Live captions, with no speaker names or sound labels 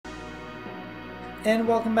and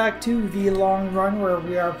welcome back to the long run where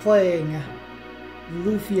we are playing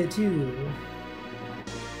Lufia 2,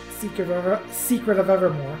 Secret of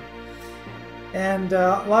Evermore. And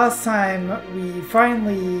last time we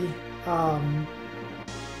finally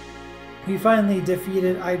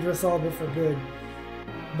defeated Idris Elba for good,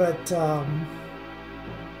 but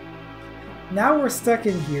now we're stuck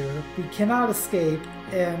in here. We cannot escape,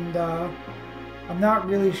 and I'm not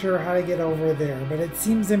really sure how to get over there, but it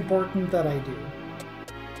seems important that I do.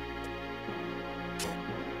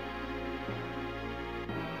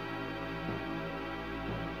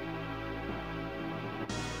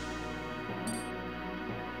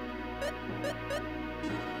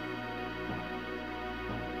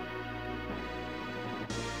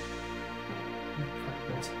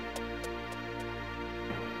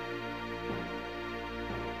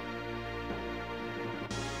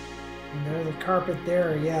 There's a carpet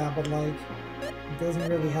there, yeah, but like, it doesn't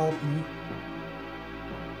really help me.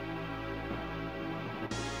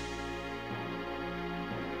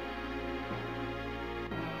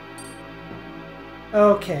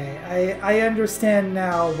 Okay, I understand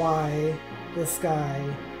now why this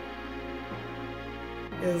guy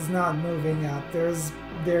is not moving up. There's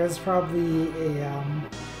probably a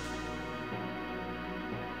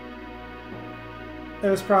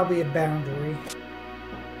there's probably a boundary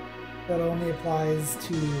that only applies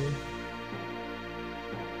to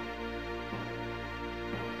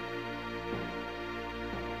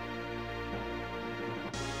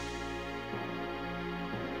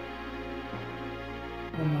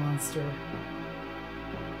the monster.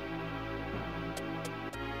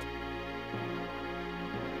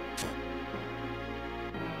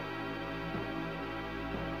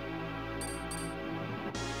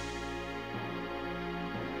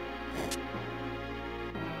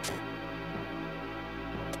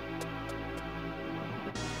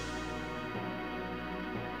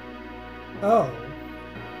 Oh,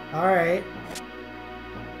 alright.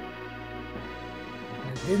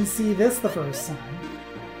 I didn't see this the first time.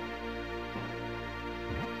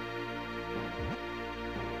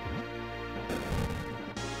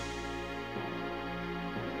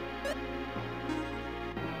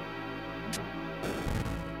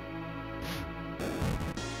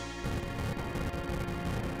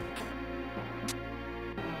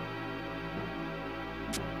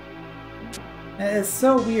 It's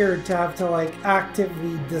so weird to have to like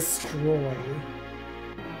actively destroy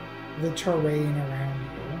the terrain around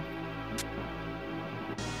you.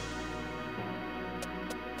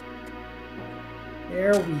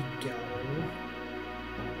 There we go.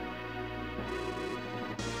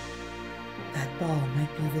 That ball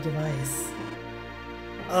might be the device.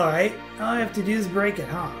 Alright, all I have to do is break it,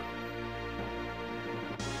 huh?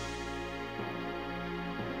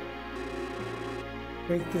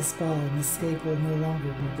 Break this ball and escape will no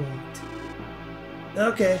longer be blocked.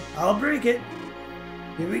 Okay, I'll break it.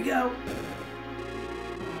 Here we go.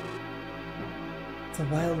 It's a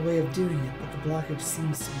wild way of doing it, but the blockage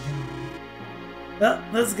seems to be gone. Well,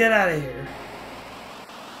 let's get out of here.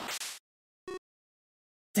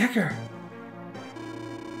 Decker!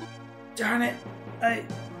 Darn it, I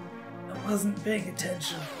wasn't paying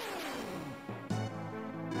attention.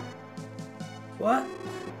 What?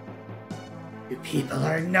 You people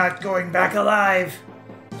are not going back alive.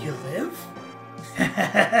 You live?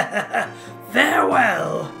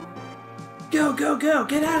 Farewell! Go, go, go!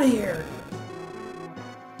 Get out of here!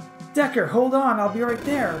 Decker, hold on, I'll be right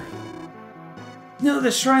there. No, the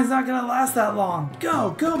shrine's not gonna last that long.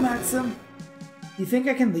 Go, go, Maxim! You think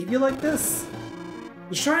I can leave you like this?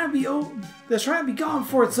 The shrine will be gone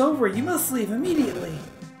before it's over. You must leave immediately.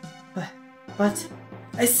 But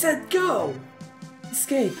I said go!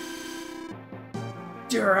 Escape.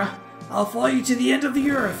 Dura, I'll follow you to the end of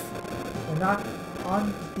the earth. We're not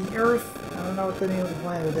on the earth. I don't know what the name of the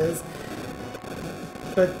planet is.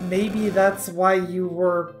 But maybe that's why you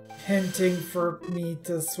were hinting for me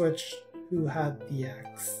to switch who had the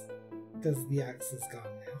axe. Because the axe is gone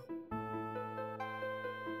now.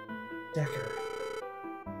 Decker.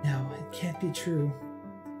 No, it can't be true.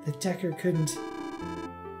 The Decker couldn't.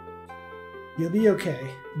 You'll be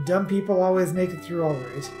okay. Dumb people always make it through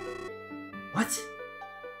alright. What?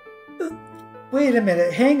 Wait a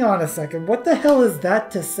minute, hang on a second. What the hell is that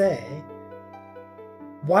to say?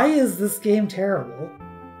 Why is this game terrible?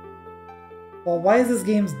 Well, why is this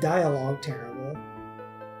game's dialogue terrible?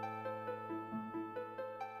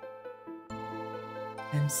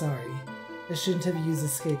 I'm sorry. I shouldn't have used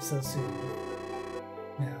escape so soon.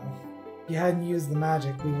 No. If you hadn't used the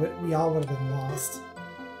magic, we all would have been lost.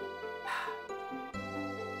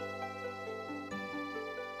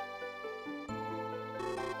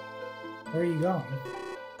 Where are you going?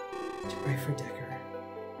 To pray for Decker.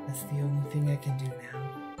 That's the only thing I can do now.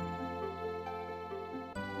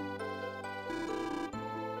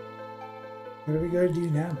 What are we going to do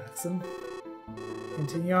now, Maxim?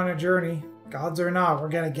 Continue on a journey. Gods or not, we're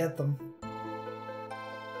gonna get them.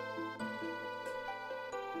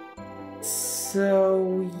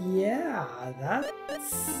 So, yeah, that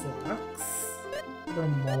sucks. For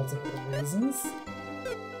multiple reasons.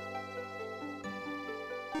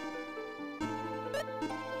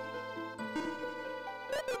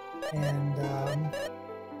 And,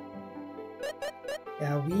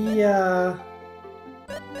 yeah,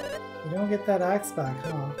 we don't get that axe back,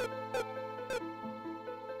 huh?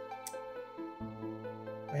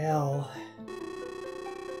 Well,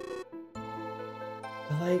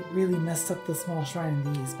 the light really messed up the small shrine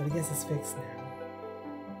in these, but I guess it's fixed now.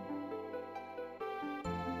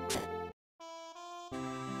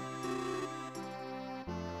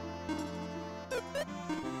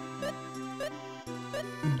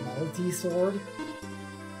 Multi-sword?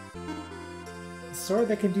 A sword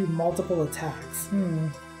that can do multiple attacks.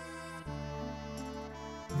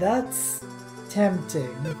 That's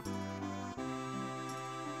tempting.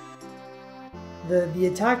 The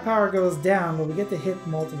attack power goes down, but we get to hit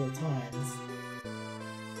multiple times.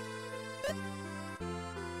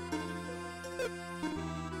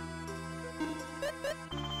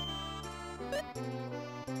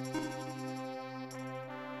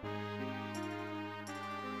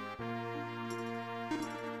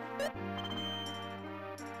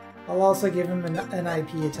 I'll also give him an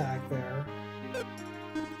IP attack there.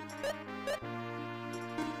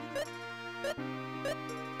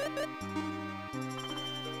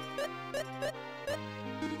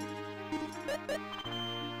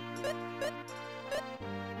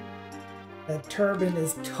 That turban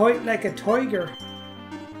is tight like a tiger.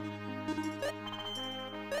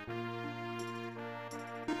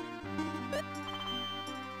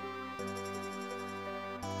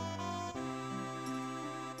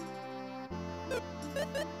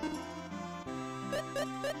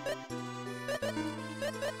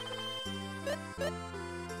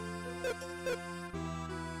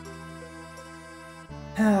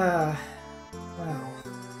 Wow.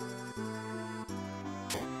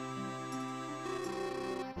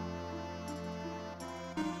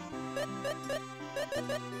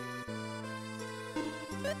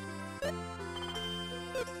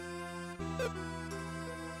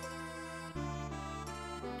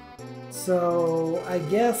 So, I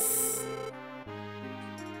guess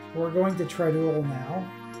we're going to try duel now.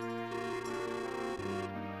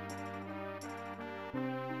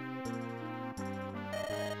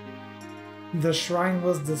 The shrine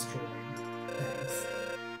was destroyed. Thanks.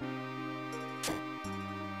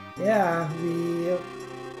 Yeah, we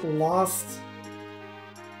lost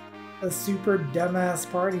a super dumbass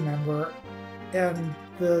party member and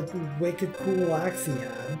the wicked cool axe he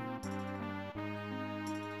had.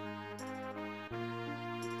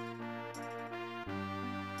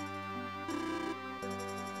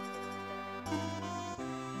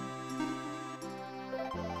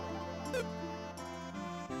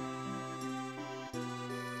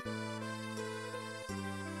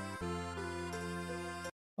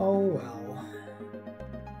 Oh well.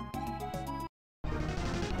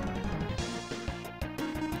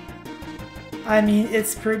 I mean,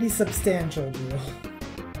 it's pretty substantial, dude.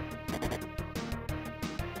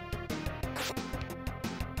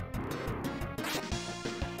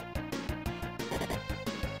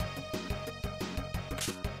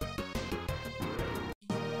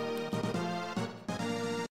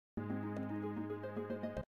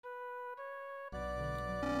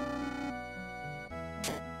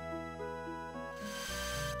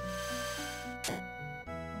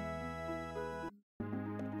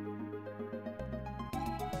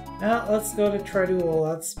 Now, let's go to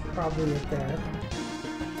Treduel. That's probably it there.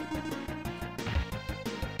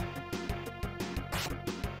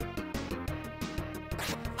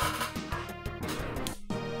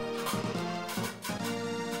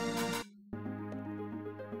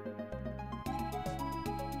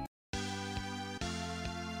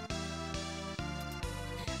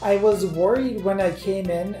 I was worried when I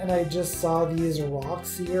came in and I just saw these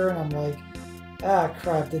rocks here and I'm like, ah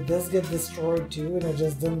crap, did this get destroyed too? And I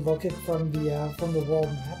just didn't look it from the world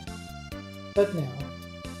map. But no.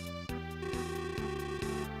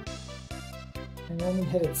 And only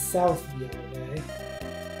headed south the other day.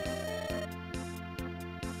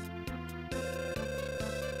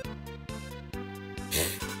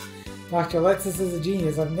 Dr. Alexis is a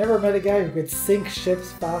genius. I've never met a guy who could sink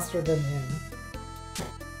ships faster than him.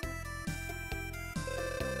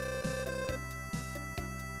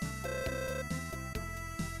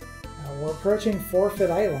 we're approaching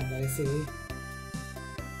Forfeit Island, I see.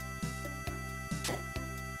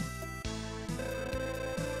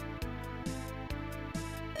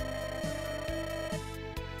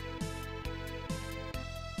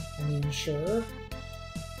 I mean, sure.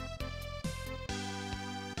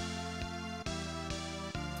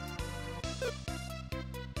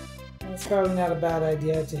 It's probably not a bad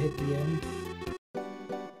idea to hit the inn.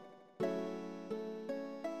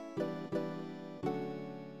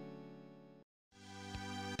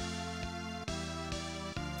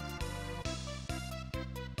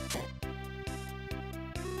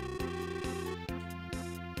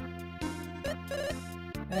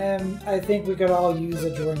 And I think we could all use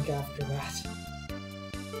a drink after that.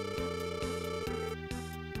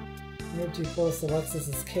 We're too close to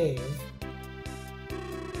Lexus's cave.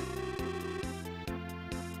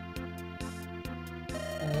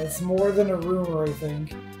 It's more than a rumor, I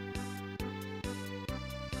think.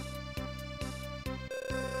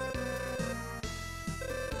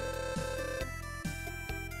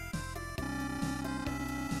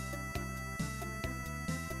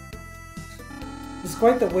 It's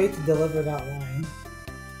quite the way to deliver that line.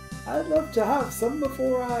 I'd love to have some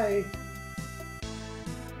before I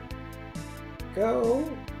go.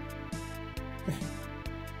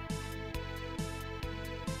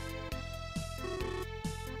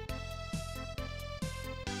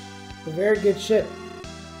 A very good ship.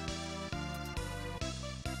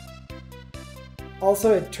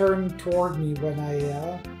 Also, it turned toward me when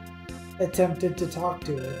I attempted to talk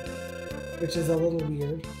to it, which is a little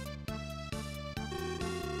weird.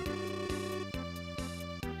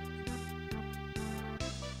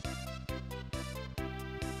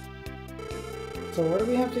 So where do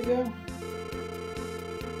we have to go?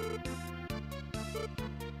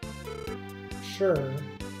 Sure.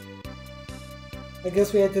 I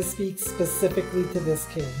guess we had to speak specifically to this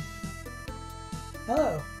kid.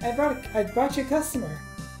 Hello, I brought you a customer.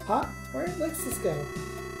 Huh? Where did Lexus go?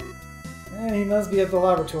 He must be at the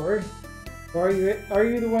laboratory. Are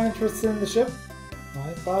you the one interested in the ship? Well,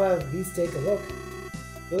 I thought I'd at least take a look.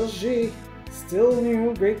 Little she. Still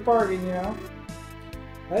new, great bargain, you know.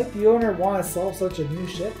 Might the owner want to sell such a new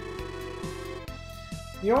ship?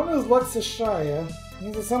 The owner is Lexus Shia.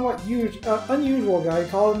 He's a somewhat unusual guy. He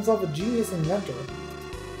calls himself a genius inventor.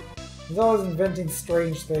 He's always inventing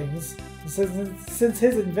strange things. Since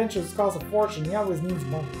his inventions cost a fortune, he always needs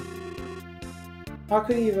money. How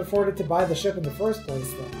could he have afforded to buy the ship in the first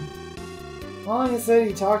place, then? Well, he said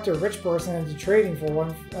he talked to a rich person into trading for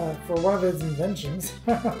one of his inventions.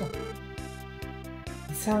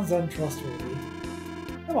 He sounds untrustworthy.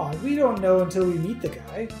 Come on, we don't know until we meet the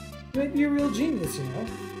guy. He might be a real genius, you know.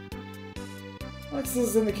 Lexus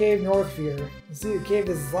is in the cave north of here. You see, the cave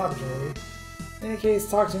is his laboratory. In any case,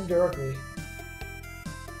 talk to him directly.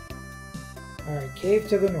 Alright, cave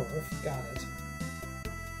to the north. Got it.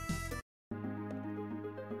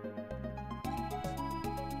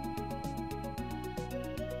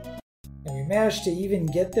 And we managed to even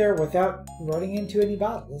get there without running into any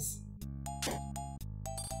battles.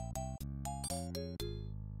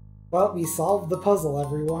 Well, we solved the puzzle,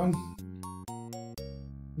 everyone.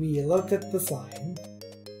 We looked at the sign.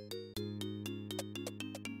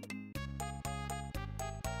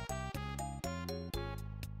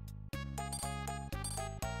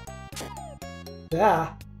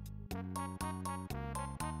 Yeah.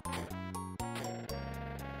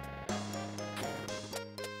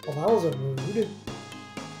 Well, that was a rude.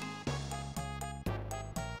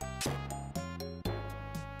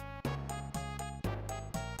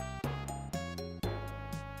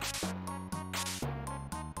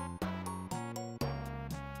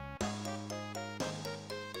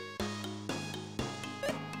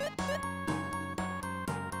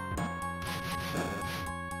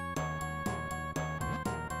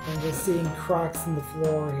 I'm just seeing cracks in the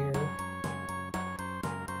floor here.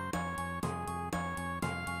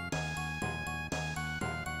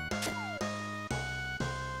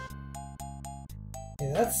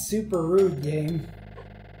 Yeah, that's super rude, game.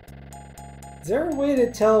 Is there a way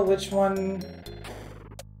to tell which one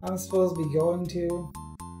I'm supposed to be going to?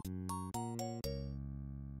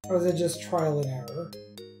 Or is it just trial and error?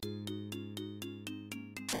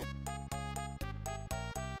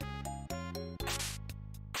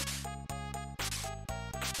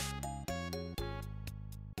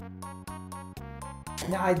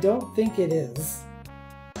 No, I don't think it is.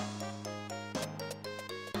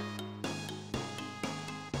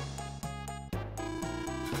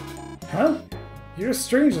 Huh? You're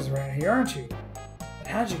strangers around here, aren't you? But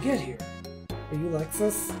how'd you get here? Are you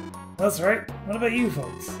Lexus? That's right. What about you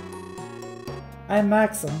folks? I'm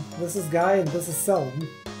Maxim. This is Guy and this is Selim.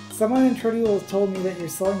 Someone in Tridial told me that you're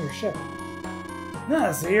selling your ship.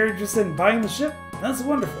 Ah, so you're interested in buying the ship? That's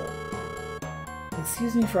wonderful.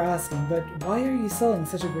 Excuse me for asking, but why are you selling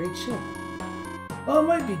such a great ship? Well, it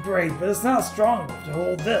might be great, but it's not strong enough to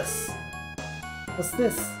hold this. What's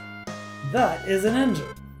this? That is an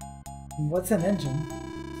engine. What's an engine?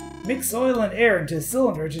 Mix oil and air into a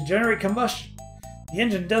cylinder to generate combustion. The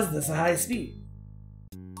engine does this at high speed.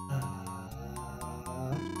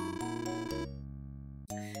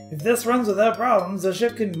 If this runs without problems, the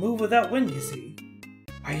ship can move without wind, you see.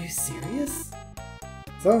 Are you serious?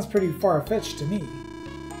 Sounds pretty far-fetched to me.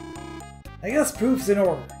 I guess proof's in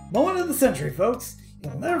order. Moment of the century, folks.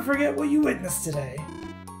 You'll never forget what you witnessed today.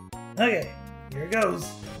 Okay, here goes.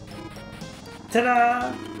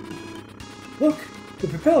 Ta-da! Look, the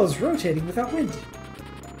propeller's rotating without wind.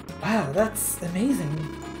 Wow, that's amazing.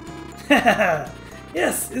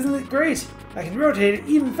 Yes, isn't it great? I can rotate it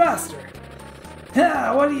even faster.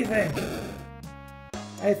 Ha! What do you think?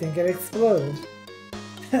 I think it exploded.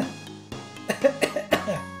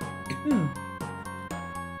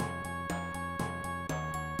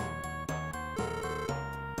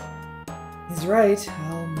 He's right.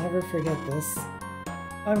 I'll never forget this.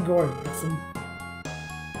 I'm going, Maxim.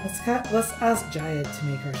 Let's ask Jayad to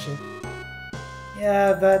make our ship.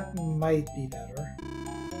 Yeah, that might be better.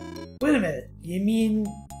 Wait a minute. You mean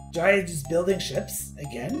Jayad is building ships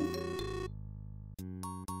again?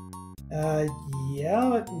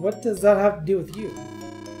 Yeah, what does that have to do with you?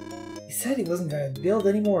 He said he wasn't going to build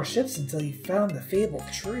any more ships until he found the fabled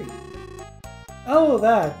tree. Oh,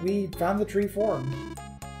 that. We found the tree for him.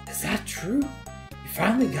 Is that true? You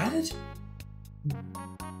finally got it?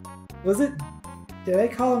 Was it... Did I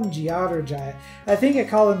call him Jihad or Jayad? I think I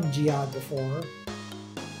called him Jihad before.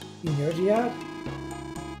 You know Jihad?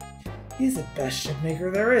 He's the best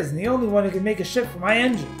shipmaker there is, and the only one who can make a ship for my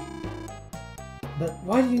engine. But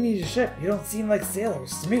why do you need a ship? You don't seem like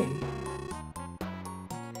sailors to me.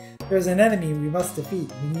 There's an enemy we must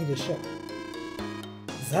defeat. We need a ship.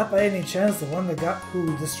 Is that by any chance the one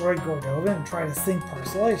who destroyed Gordovan and tried to sink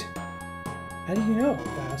Parcelite? How do you know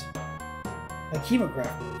about that? My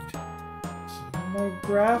chemograph moved.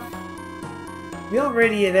 Chemograph? We all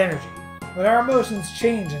radiate energy. When our emotions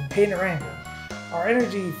change in pain or anger, our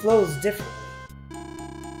energy flows differently.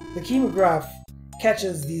 The chemograph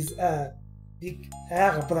catches these,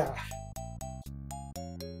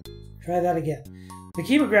 Try that again. The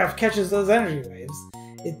chemograph catches those energy waves.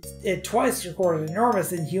 It twice recorded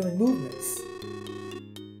enormous inhuman movements.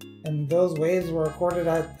 And those waves were recorded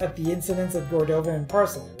at the incidents at Gordovan and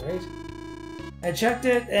Parcelite, right? I checked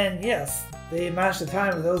it, and yes, they matched the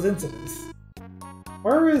time of those incidents.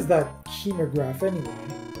 Where is that chemograph anyway?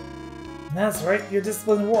 That's right, you're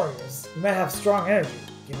disciplined warriors. You might have strong energy.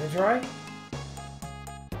 Give it a try?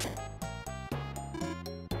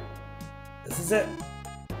 This is it.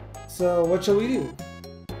 So what shall we do?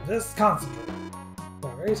 Just concentrate.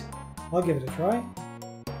 Alright, I'll give it a try.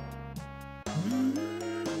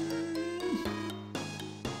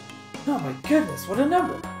 Oh my goodness, what a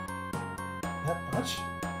number! That much?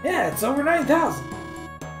 Yeah, it's over 9,000!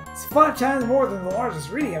 It's 5 times more than the largest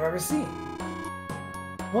reading I've ever seen.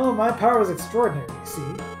 Well, my power was extraordinary, you see.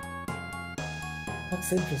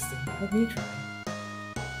 Looks interesting. Let me try.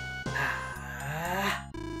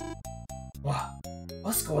 Wow,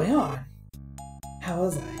 what's going on? How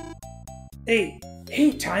was I?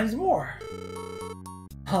 8 times more!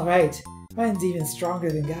 Alright, mine's even stronger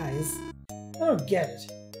than Guy's. I don't get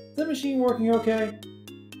it. Is the machine working okay?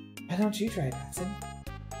 Why don't you try it, Maxim?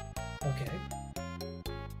 Okay.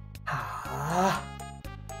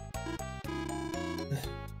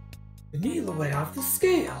 The needle went off the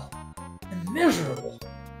scale! Immeasurable!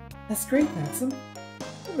 That's great, Maxim.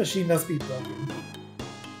 The machine must be broken.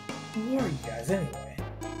 Who are you guys, anyway?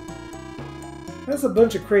 That's a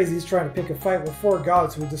bunch of crazies trying to pick a fight with 4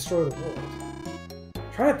 gods who would destroy the world.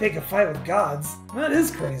 Try to pick a fight with gods? That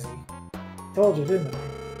is crazy. Told you, didn't I?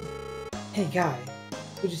 Hey, Guy.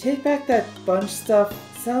 Would you take back that bunch stuff?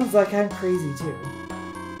 Sounds like I'm crazy, too.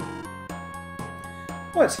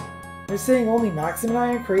 What? You're saying only Maxim and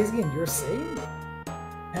I are crazy and you're sane?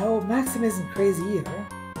 No, Maxim isn't crazy either.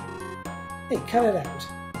 Hey, cut it out.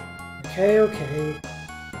 Okay.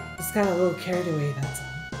 Just got a little carried away, that's all.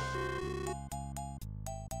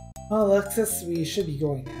 Well, Alexis, we should be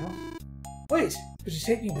going now. Wait, could you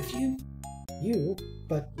take me with you? You?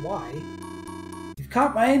 But why? You've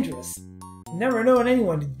caught my interest. I've never known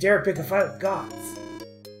anyone to dare pick a fight with gods.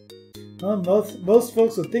 Well, most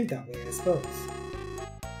folks would think that way, I suppose.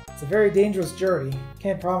 It's a very dangerous journey.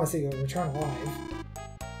 Can't promise that you'll return alive.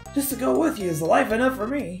 Just to go with you is life enough for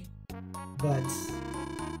me. But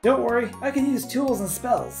Don't worry, I can use tools and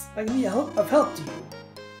spells. I can be of help to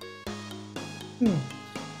you.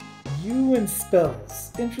 You and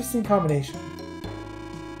spells. Interesting combination.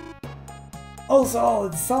 Also, I'll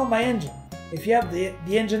install my engine. If you have the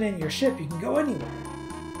engine in your ship, you can go anywhere.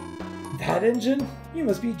 That engine? You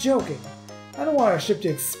must be joking. I don't want our ship to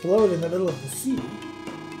explode in the middle of the sea.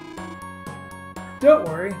 Don't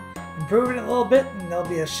worry. Improve it a little bit and they'll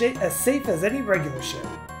be as safe as any regular ship.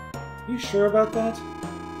 You sure about that?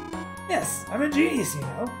 Yes, I'm a genius, you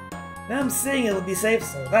know. And I'm saying it'll be safe,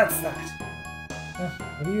 so that's that.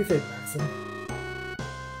 What do you think, Maxim?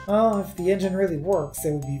 Well, if the engine really works,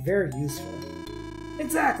 it would be very useful.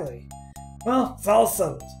 Exactly. Well, it's all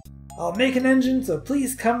settled. I'll make an engine, so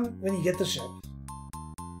please come when you get the ship.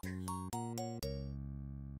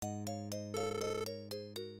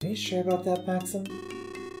 Are you sure about that, Maxim?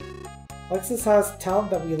 Lexus has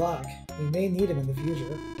talent that we lack. We may need him in the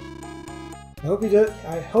future.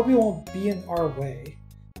 I hope he won't be in our way.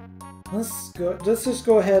 Let's just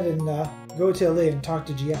go ahead and go to LA and talk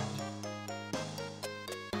to Giad.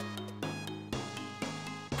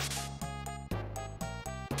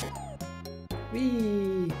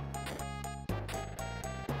 Whee!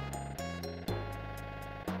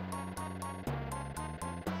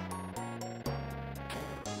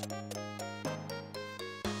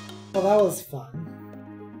 Well, that was fun.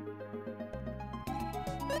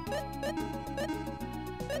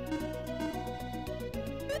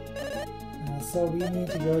 So we need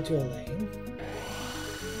to go to Elaine.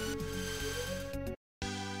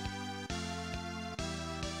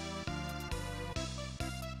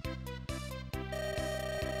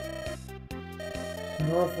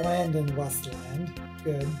 Northland and Westland.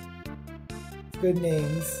 Good. Good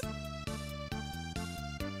names.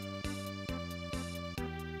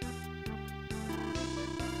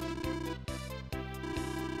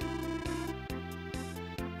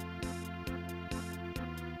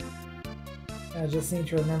 I just need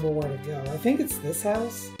to remember where to go. I think it's this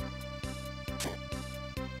house.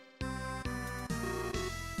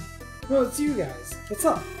 No, it's you guys. What's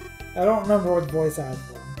up? I don't remember what voice I had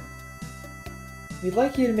from. We'd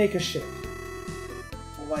like you to make a ship.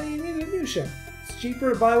 Well, why do you need a new ship? It's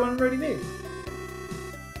cheaper to buy one already made.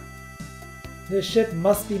 This ship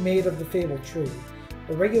must be made of the fabled tree.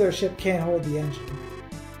 A regular ship can't hold the engine.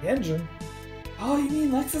 The engine? Oh, you mean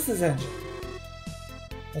Lexus's engine?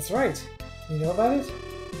 That's right. You know about it?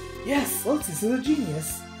 Yes, Lexus is a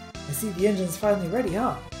genius. I see the engine's finally ready,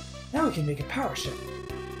 huh? Now we can make a power ship.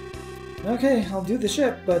 Okay, I'll do the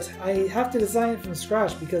ship, but I have to design it from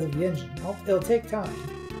scratch because of the engine. It'll take time.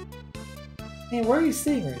 Hey, where are you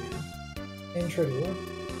staying right now? In Tradul.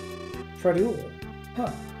 Tradul?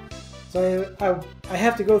 Huh. So I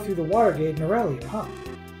have to go through the water gate in Aurelio, huh?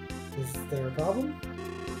 Is there a problem?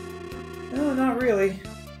 No, not really.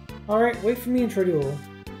 Alright, wait for me in Tradul.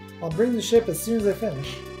 I'll bring the ship as soon as I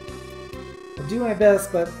finish. I'll do my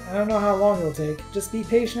best, but I don't know how long it'll take. Just be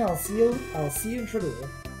patient. I'll see you in Tradul.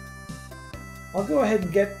 I'll go ahead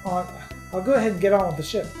and get on with the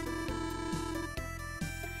ship.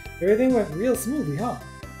 Everything went real smoothly, huh?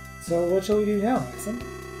 So what shall we do now, Maxim?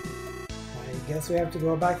 I guess we have to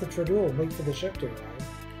go back to Tradul and wait for the ship to arrive.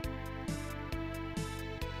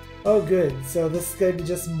 Oh good, so this is going to be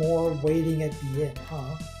just more waiting at the inn,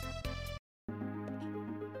 huh?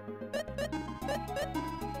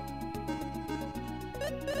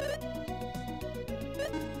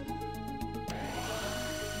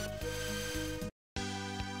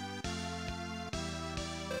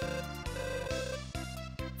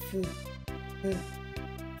 The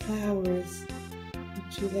flowers.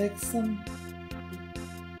 Would you like some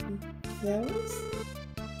flowers?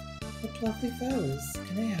 What lovely flowers.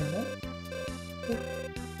 Can I have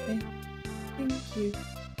one? Thank you.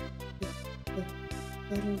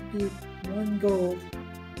 That'll be 1 gold.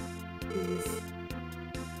 Please.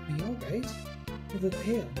 Are you alright? You look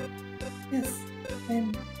pale. Yes,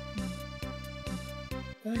 I'm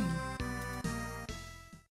fine.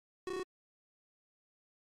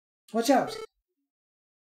 Watch out!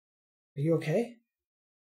 Are you okay?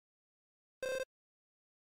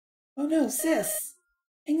 Oh no, sis!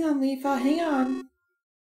 Hang on, Lufia, hang on!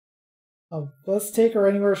 Oh, let's take her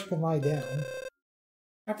anywhere she can lie down.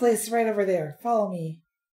 Our place is right over there. Follow me.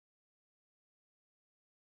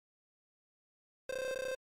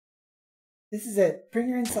 This is it. Bring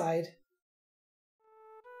her inside.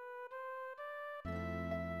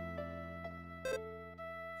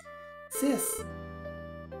 Sis!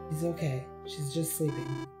 She's okay. She's just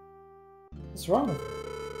sleeping. What's wrong with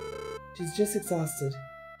her? She's just exhausted.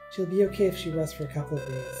 She'll be okay if she rests for a couple of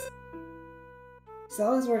days. She's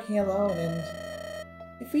always working alone and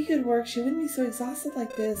If we could work, she wouldn't be so exhausted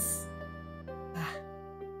like this. Ah.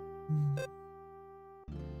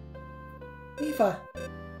 Eva!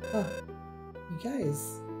 Oh, you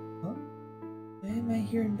guys. Huh? Why am I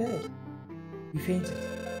here in bed? You fainted.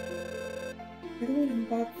 You're the one who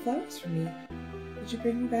bought flowers for me. Did you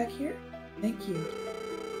bring me back here? Thank you.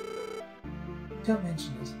 Don't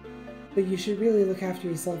mention it. But you should really look after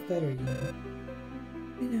yourself better, you know.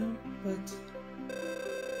 I know, but...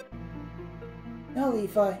 No,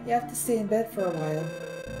 Lufia, you have to stay in bed for a while.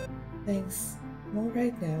 Thanks. I'm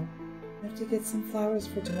alright now. I have to get some flowers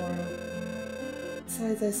for tomorrow.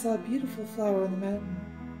 Besides, I saw a beautiful flower on the mountain.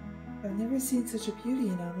 I've never seen such a beauty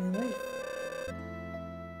in all my life.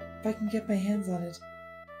 If I can get my hands on it,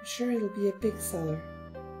 I'm sure it'll be a big seller.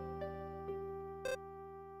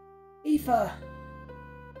 Aoife!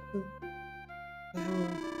 The flower.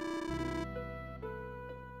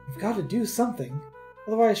 You've got to do something,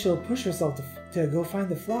 otherwise she'll push herself to go find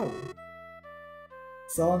the flower.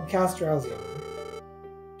 Solemn cast Drowsy on her.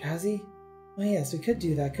 Drowsy? Oh yes, we could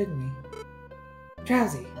do that, couldn't we?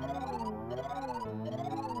 Drowsy!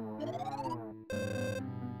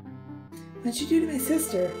 What'd you do to my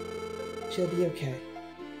sister? She'll be okay.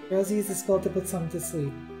 Drowsy is a spell to put someone to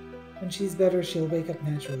sleep. When she's better, she'll wake up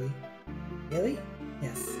naturally. Really?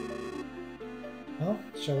 Yes. Well,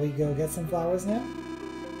 shall we go get some flowers now?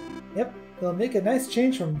 Yep, they'll make a nice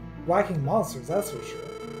change from whacking monsters, that's for sure.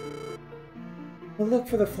 We'll look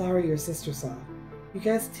for the flower your sister saw. You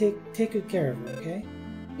guys take good care of her, okay?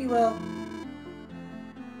 We will.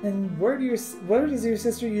 And where does your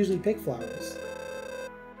sister usually pick flowers?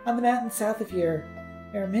 On the mountain south of here.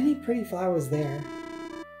 There are many pretty flowers there.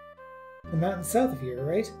 The mountain south of here,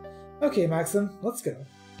 right? Okay, Maxim, let's go.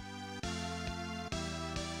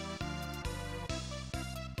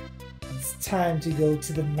 It's time to go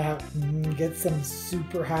to the mountain and get some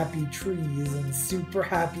super happy trees and super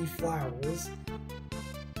happy flowers.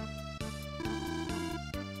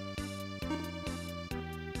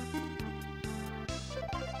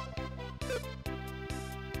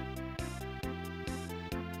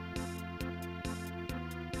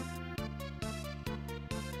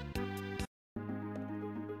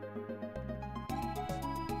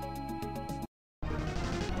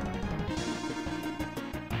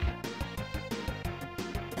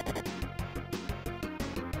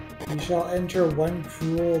 You shall enter one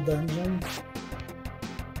cruel dungeon.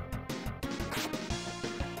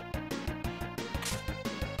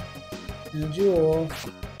 And a jewel.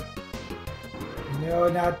 No,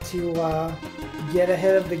 not to get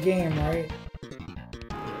ahead of the game, right?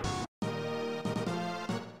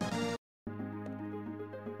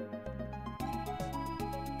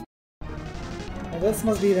 Now this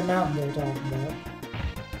must be the mountain they're talking about.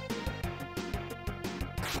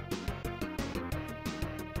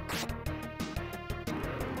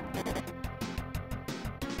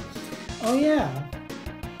 Oh yeah,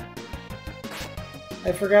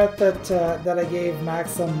 I forgot that that I gave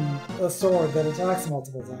Maxim a sword that attacks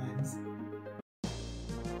multiple times.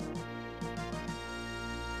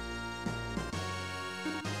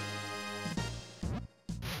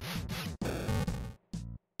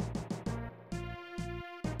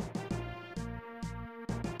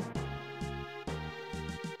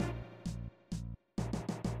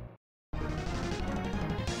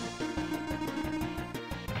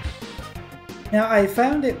 Now, I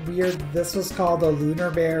found it weird this was called a lunar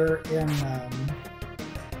bear in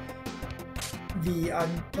the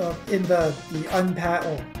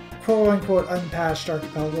quote-unquote unpatched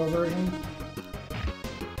Archipelago version.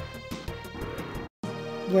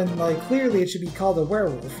 When, like, clearly it should be called a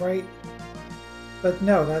werewolf, right? But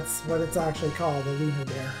no, that's what it's actually called, a lunar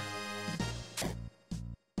bear.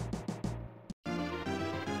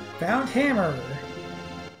 Found hammer!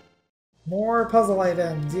 More puzzle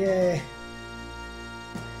items, yay!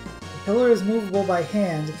 A pillar is movable by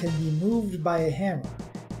hand. It can be moved by a hammer.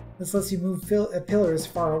 This lets you move pillars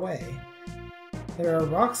far away. There are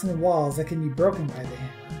rocks in the walls that can be broken by the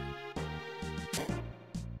hammer.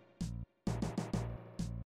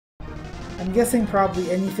 I'm guessing probably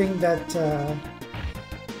anything that,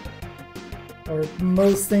 or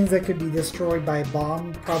most things that could be destroyed by a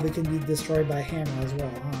bomb probably can be destroyed by a hammer as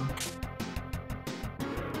well, huh?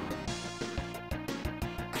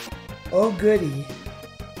 Oh goody.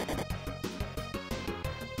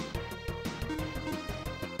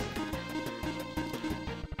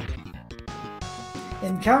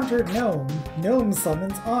 Encountered Gnome. Gnome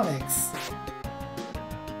summons Onyx.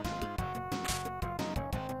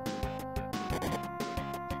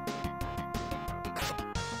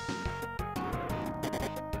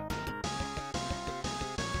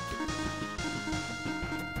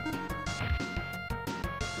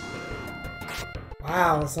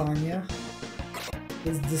 Wow, Sonya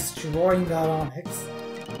is destroying that Onyx.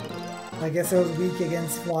 I guess it was weak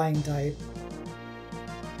against flying type.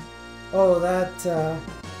 Oh, that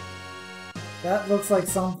looks like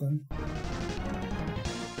something.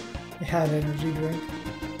 It had energy drink.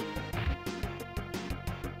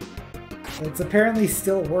 It's apparently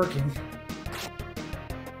still working.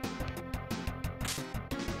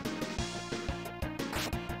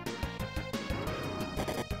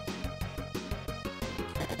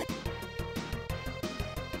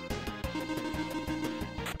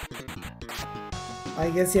 I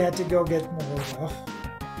guess you had to go get more though.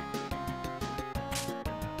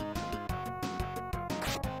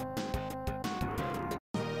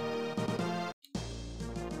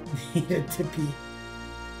 Needed to pee.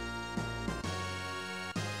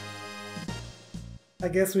 I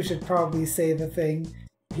guess we should probably say the thing.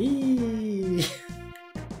 Pee.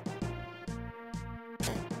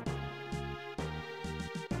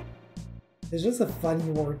 It's just a funny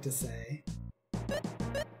word to say.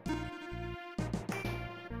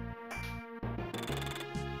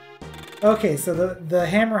 Okay, so the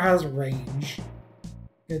hammer has range.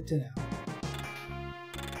 Good to know.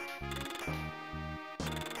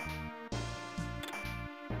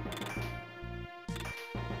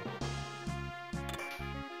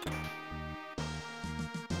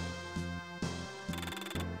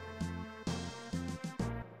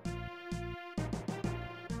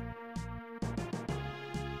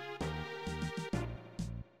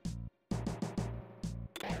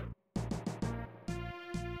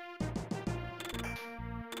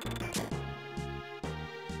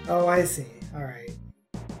 Oh, I see. All right.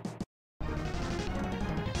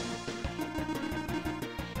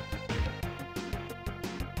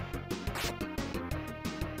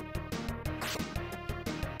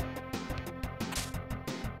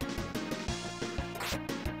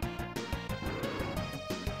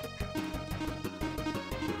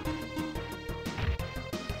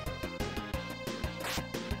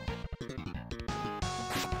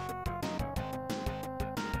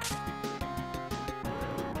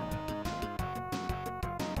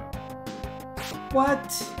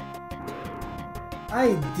 What?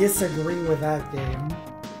 I disagree with that game.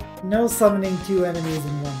 No summoning 2 enemies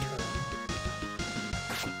in one turn.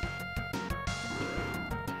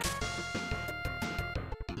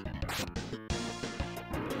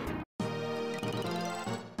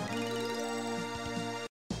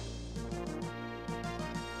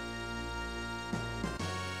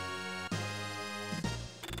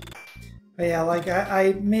 But yeah, like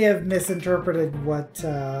I may have misinterpreted what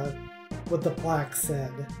the plaque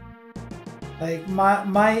said. Like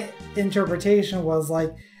my interpretation was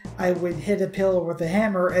like I would hit a pillar with a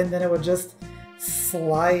hammer and then it would just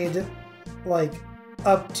slide like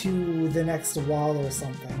up to the next wall or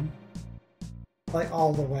something. Like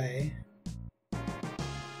all the way.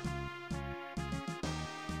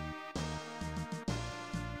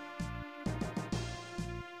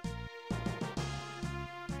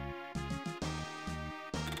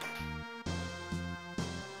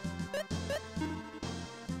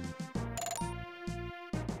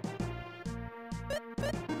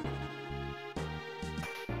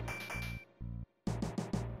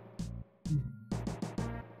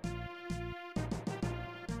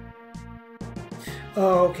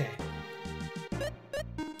 Oh, okay.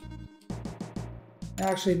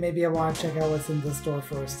 Actually, maybe I want to check out what's in the store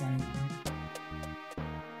first anyway.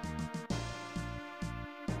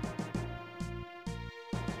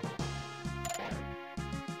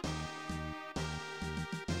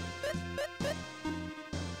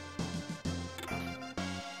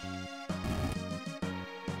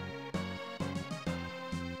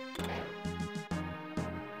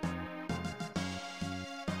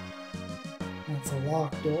 That's a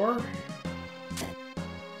locked door.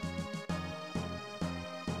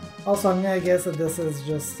 Also, I'm gonna guess that this is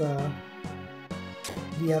just the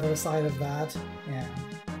other side of that. Yeah.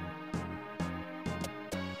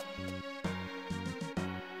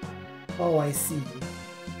 Oh, I see.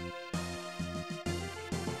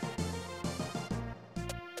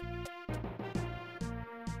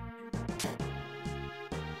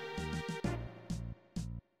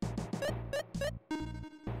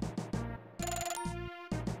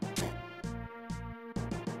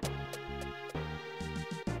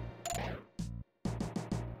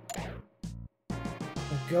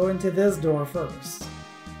 Go into this door first.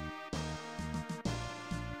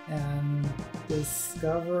 And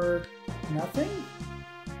discovered nothing?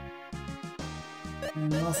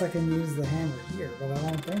 Unless I can use the hammer here, but I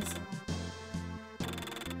don't think so.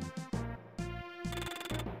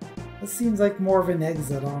 This seems like more of an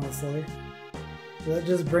exit, honestly. That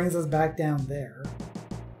just brings us back down there.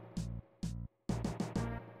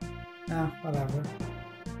 Oh, whatever.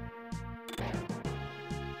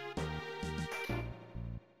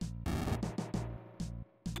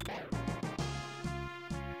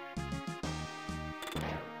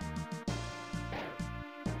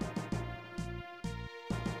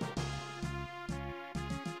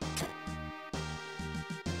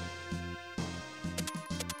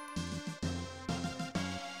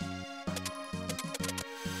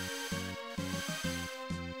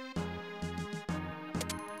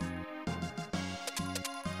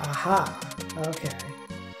 Aha! Okay.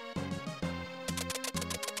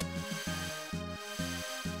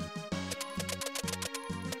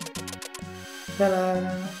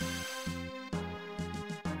 Ta-da!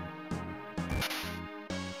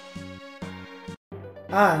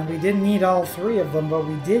 Ah, and we didn't need all 3 of them, but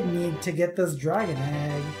we did need to get this dragon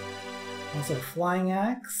egg. Also, flying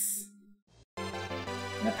axe.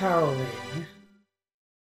 And a power ring.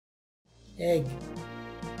 Egg.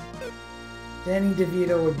 Danny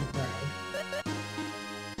DeVito would be proud.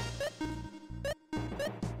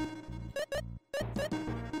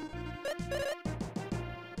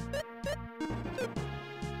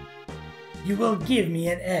 You will give me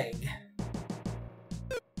an egg.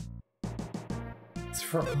 It's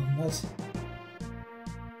for omelet.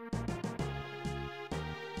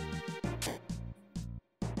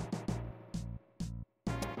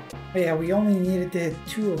 Oh yeah, we only needed to hit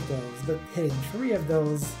 2 of those, but hitting 3 of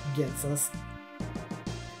those gets us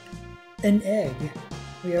an egg.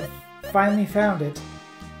 We have finally found it.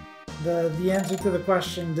 The answer to the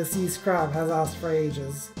question Deceased Crab has asked for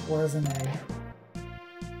ages. Where's an egg?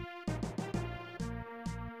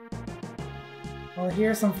 Well,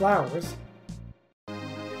 here's some flowers.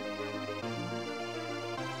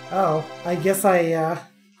 Oh, I guess I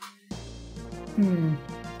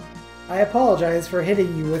apologize for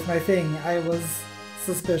hitting you with my thing. I was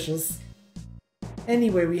suspicious.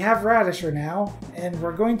 Anyway, we have Radisher now, and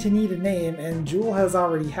we're going to need a name, and Jewel has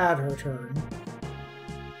already had her turn.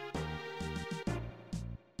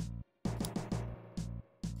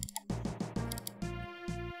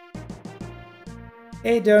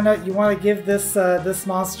 Hey Donut, you want to give this this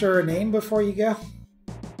monster a name before you go?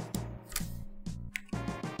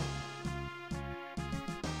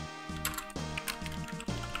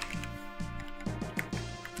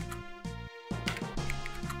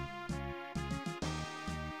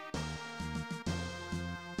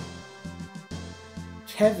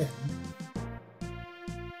 Kevin.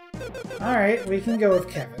 Alright, we can go with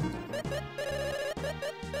Kevin.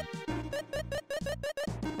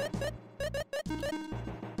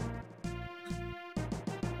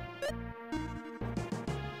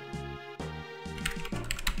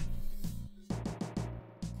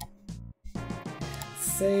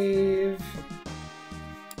 Save.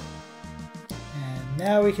 And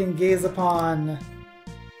now we can gaze upon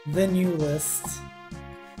the new list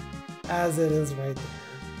as it is right there.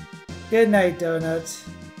 Good night, Donut.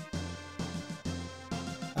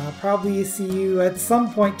 I'll probably see you at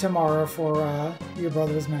some point tomorrow for your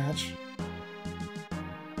brother's match.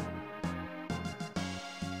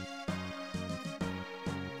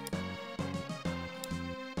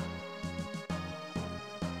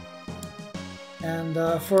 And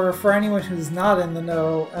for anyone who's not in the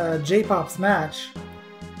know, J-Pop's match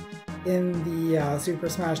in the Super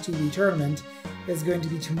Smash TV tournament is going to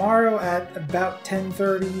be tomorrow at about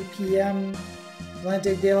 10:30 p.m.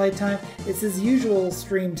 Atlantic Daylight Time. It's his usual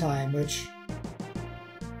stream time, which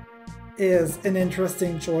is an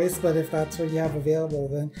interesting choice, but if that's what you have available,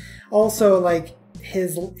 then also like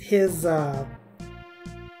his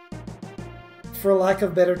for lack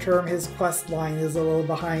of a better term, his quest line is a little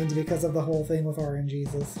behind because of the whole thing with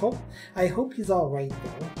RNGesus. I hope he's alright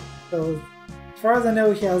though. So as far as I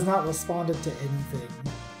know, he has not responded to anything.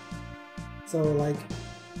 So, like,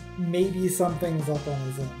 maybe something's up on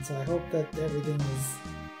his own. So I hope that everything is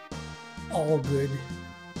all good.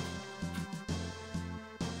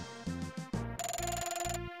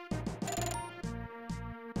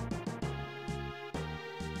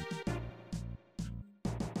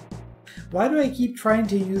 Why do I keep trying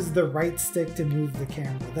to use the right stick to move the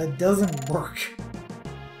camera? That doesn't work.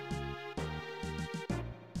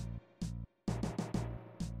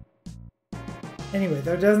 Anyway,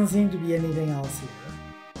 there doesn't seem to be anything else here.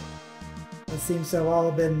 It seems to have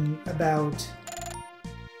all been about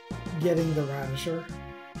getting the Radisher.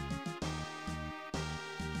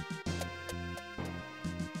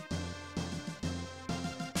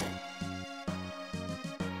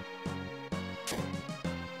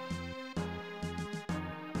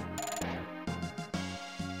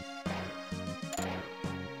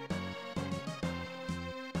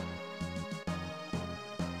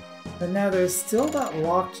 But now there's still that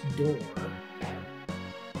locked door.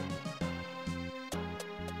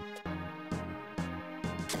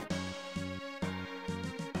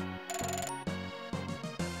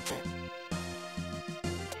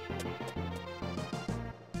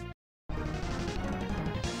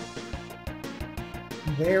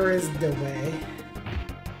 There is the way.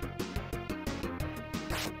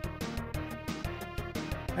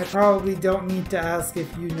 I probably don't need to ask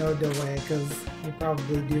if you know the way, because you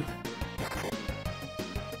probably do.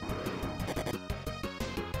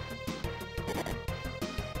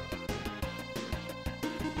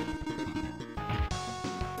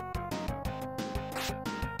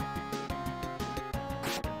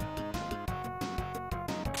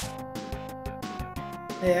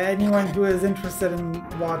 Yeah, anyone who is interested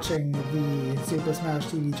in watching the Super Smash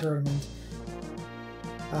TV tournament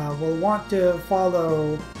will want to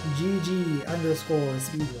follow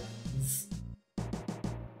GG_speedruns.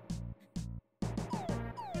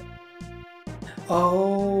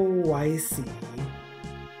 Oh, I see.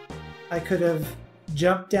 I could have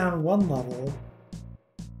jumped down one level.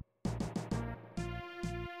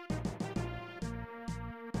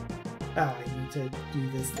 Oh, I need to do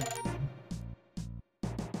this thing again.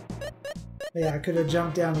 Yeah, I could have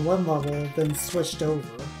jumped down one level, then switched over.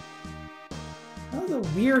 That was a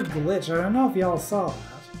weird glitch. I don't know if y'all saw that.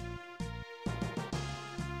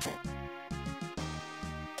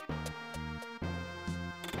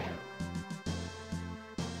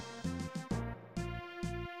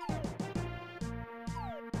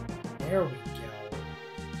 There we go.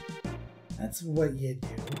 That's what you do.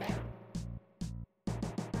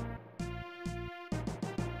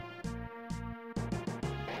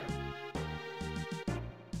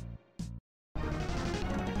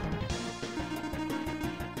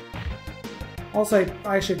 Also,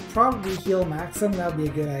 I should probably heal Maxim, that'd be a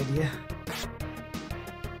good idea.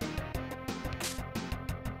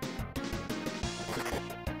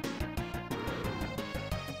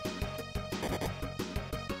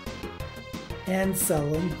 And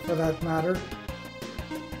Selling, for that matter.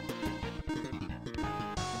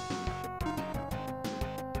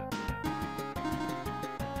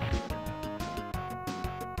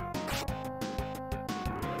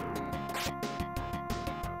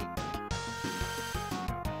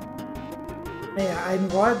 Yeah, I'm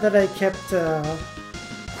glad that I kept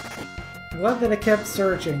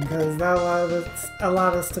searching, because that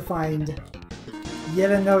allowed us to find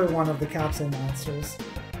yet another one of the capsule monsters.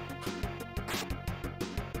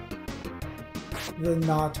 The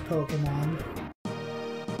not Pokemon.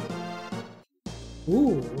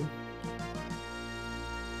 Ooh.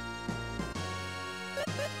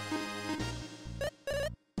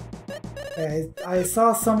 Okay, I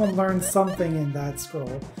saw someone learn something in that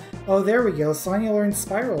scroll. Oh, there we go. Sonya learned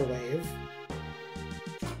Spiral Wave.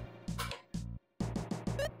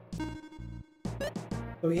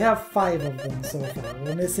 So we have 5 of them so far.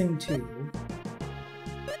 We're missing 2.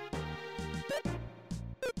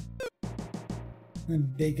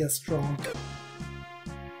 And biggest Stronk.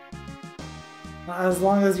 As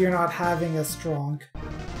long as you're not having a Stronk,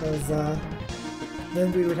 because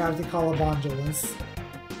then we would have to call a Bondulance.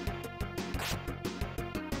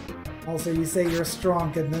 Also, you say you're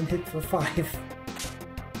strong and then hit for 5.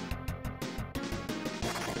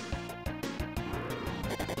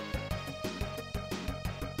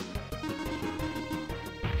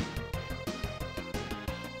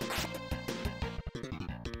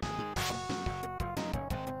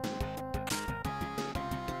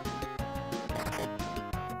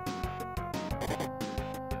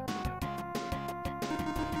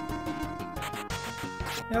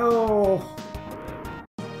 No!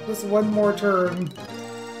 Just one more turn.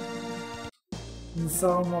 And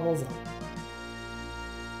Selling levels up.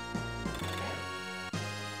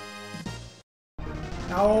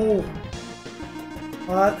 Ow! Well,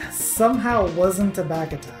 that somehow wasn't a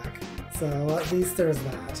back attack, so at least there's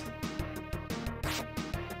that.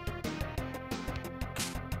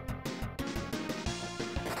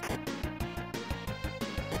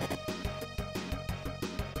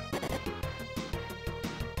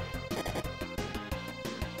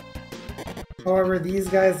 However, these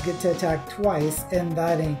guys get to attack twice, and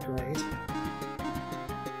that ain't great.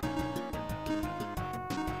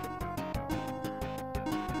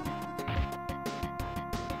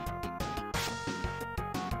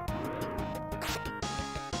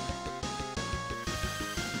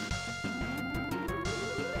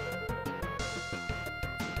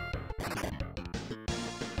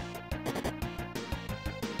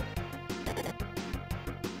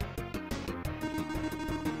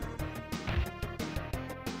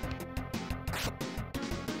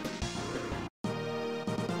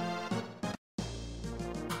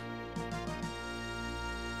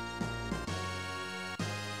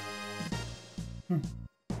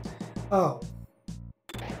 Oh.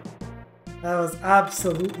 That was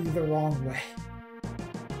absolutely the wrong way.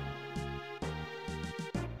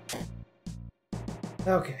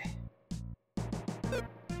 Okay.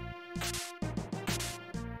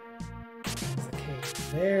 There's a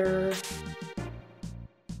cave there.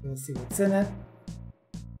 Let's see what's in it.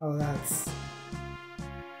 Oh, that's...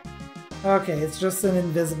 Okay, it's just an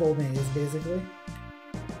invisible maze, basically.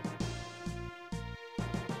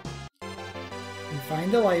 You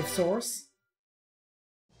find a life source.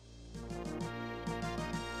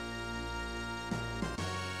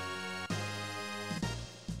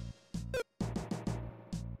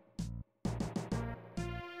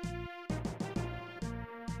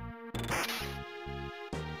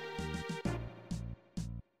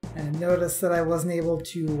 And notice that I wasn't able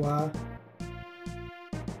to,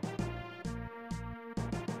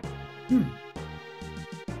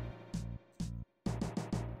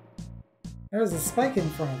 There's a spike in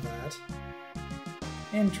front of that.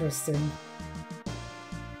 Interesting.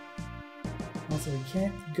 Also, we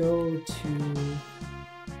can't go to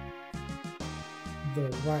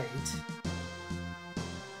the right.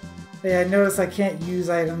 Yeah, I noticed I can't use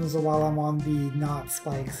items while I'm on the not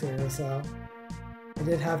spikes here, so I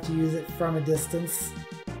did have to use it from a distance.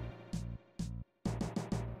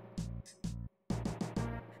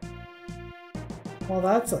 Well,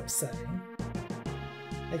 that's upsetting.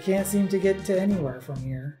 I can't seem to get to anywhere from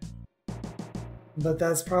here. But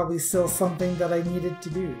that's probably still something that I needed to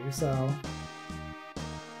do, so...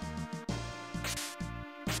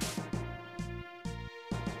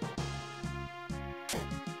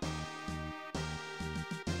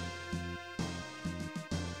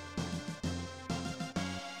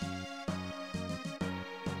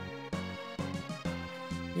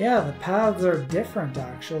 Yeah, the paths are different,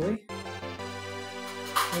 actually.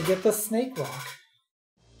 We get the snake rock.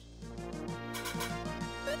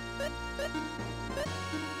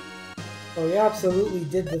 Oh, we absolutely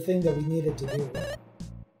did the thing that we needed to do.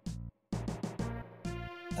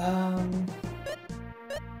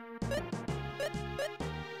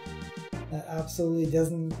 That absolutely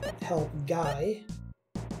doesn't help Guy.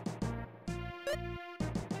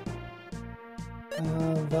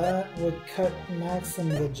 That would cut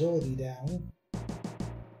Maxim's agility down.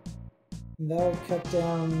 That would cut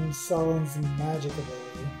down Sullen's magic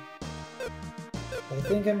ability. But I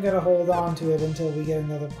think I'm gonna hold on to it until we get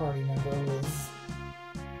another party member.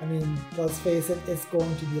 I mean, let's face it, it's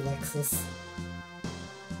going to be Lexus.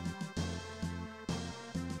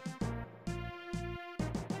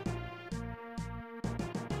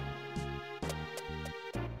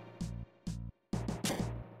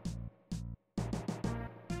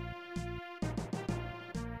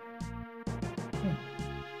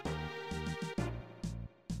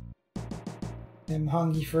 I'm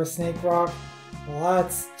hungry for a snake rock. Well,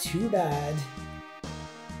 that's too bad.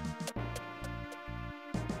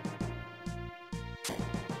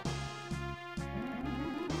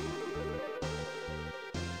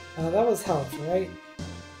 That was health, right?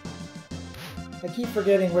 I keep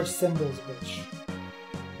forgetting which symbol's which.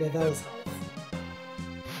 Yeah, that was health.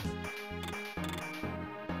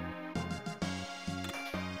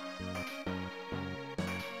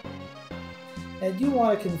 I do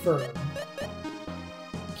want to confirm.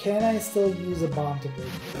 Can I still use a bomb to break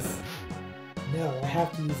this? No, I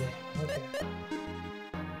have to use ammo. Okay.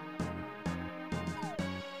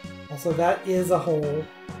 Also, that is a hole,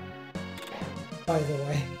 by the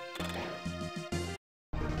way.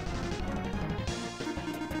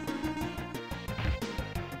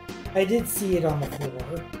 I did see it on the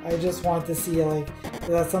floor. I just want to see, like, is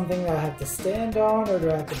that something that I have to stand on, or do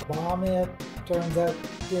I have to bomb it? Turns out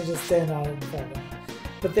you just stand on it and fall down.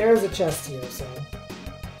 But there is a chest here, so...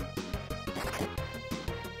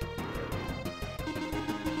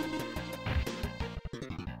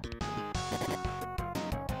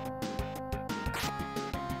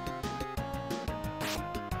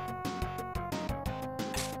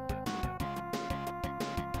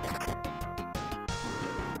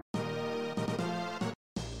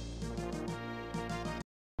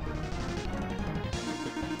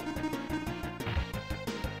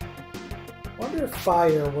 I wonder if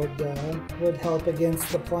fire would help against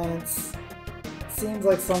the plants. Seems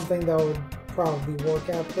like something that would probably work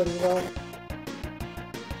out pretty well.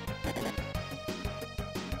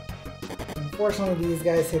 Unfortunately, these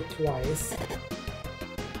guys hit twice.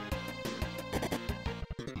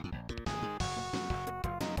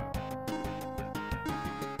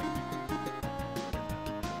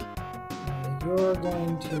 You're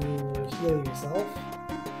going to heal yourself.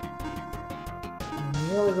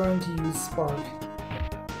 We're going to use Spark.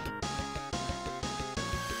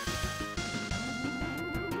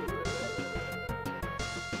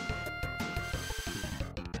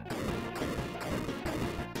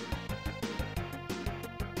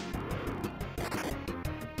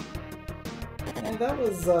 Yeah,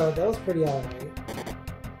 that was pretty alright.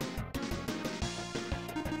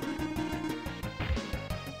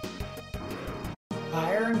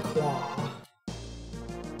 Iron Claw.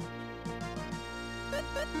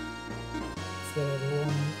 Let's get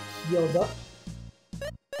everyone healed up.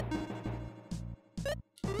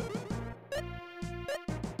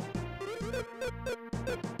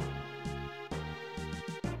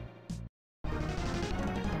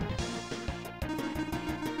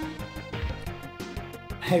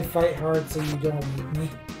 I fight hard so you don't beat me.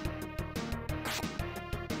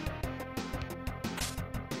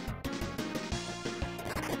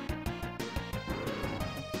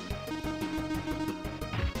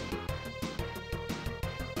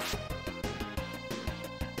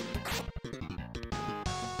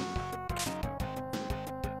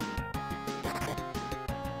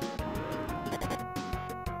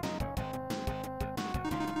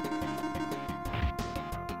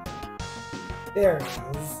 There it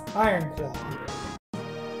is. Iron Claw.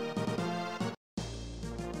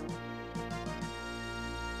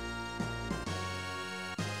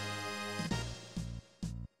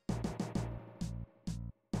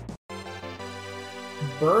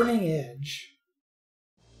 Burning Edge.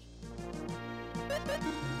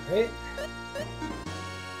 Alright.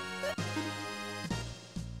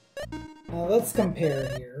 Now let's compare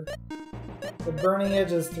here. The Burning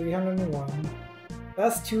Edge is 301.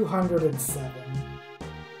 That's 207.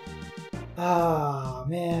 Ah,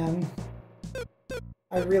 man.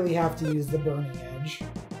 I really have to use the Burning Edge.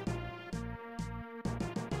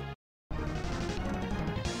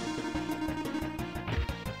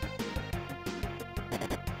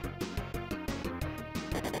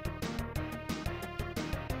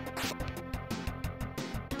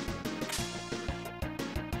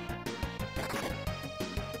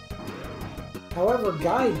 However,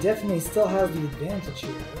 Guy definitely still has the advantage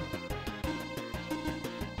here.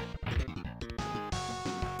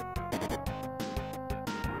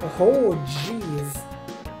 Oh, jeez.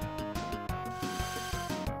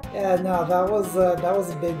 Yeah, no, that was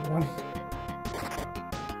a big one.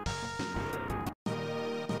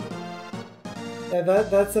 Yeah,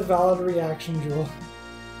 that's a valid reaction, Jewel.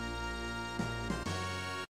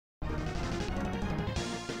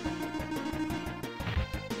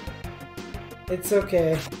 It's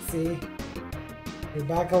okay. See? You're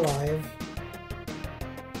back alive.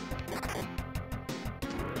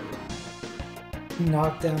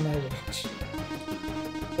 Knock down my watch.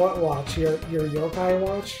 What watch? Your yokai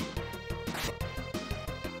watch?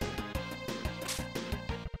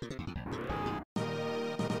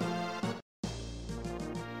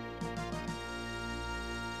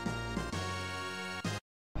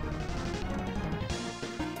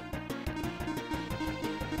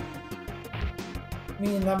 I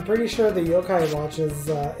mean, I'm pretty sure the yokai watch is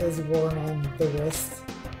worn on the wrist.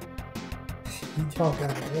 You don't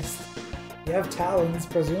got a wrist. You have talons,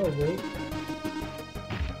 presumably.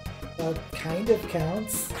 That kind of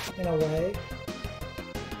counts, in a way.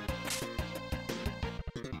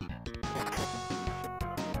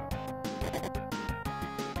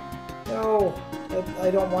 No! I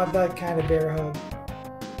don't want that kind of bear hug.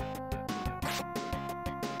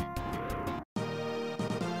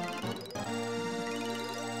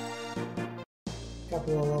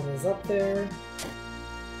 Couple of levels up there.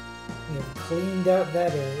 We have cleaned out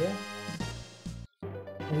that area.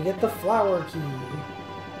 And we get the flower key.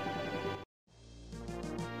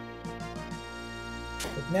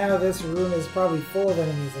 But now this room is probably full of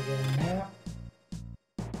enemies again. Yeah.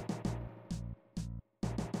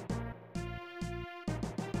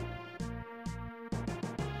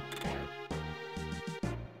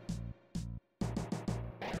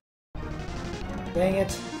 Dang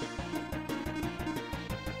it.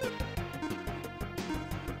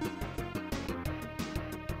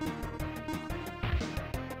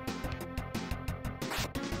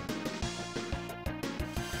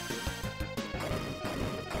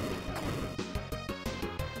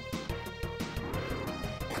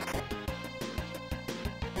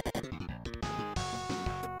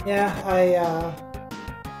 Yeah,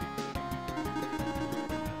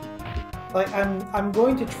 like I'm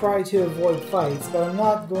going to try to avoid fights, but I'm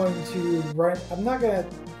not going to run. I'm not gonna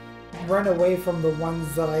run away from the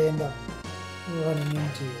ones that I end up running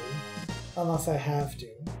into, unless I have to.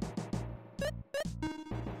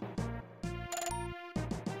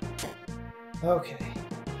 Okay.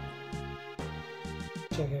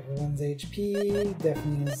 Check everyone's HP.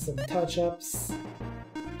 Definitely needs some touch-ups.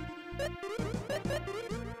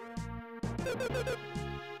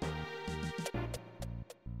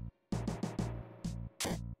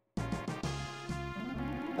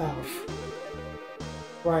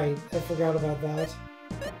 Right, I forgot about that.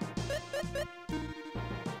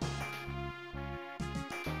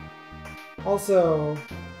 Also,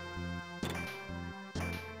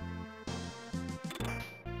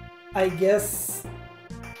 I guess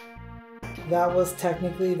that was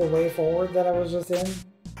technically the way forward that I was just in.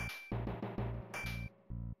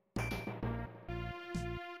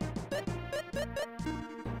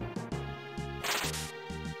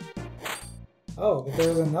 Oh, but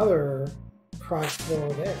there's another crouch door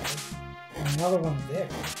there. And another one there.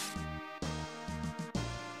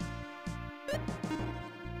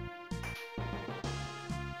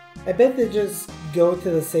 I bet they just go to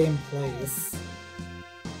the same place.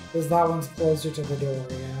 Because that one's closer to the door,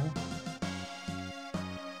 yeah.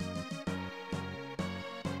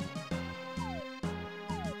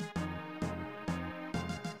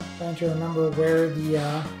 Trying to remember where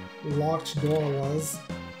the locked door was.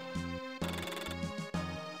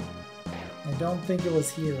 I don't think it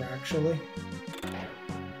was here, actually.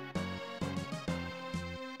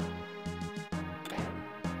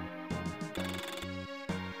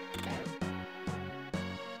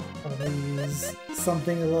 Probably use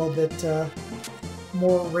something a little bit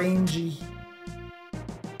more rangy.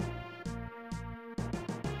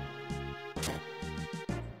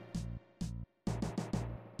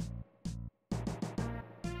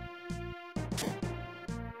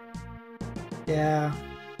 Yeah.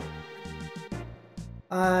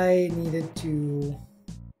 I needed to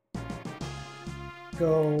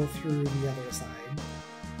go through the other side.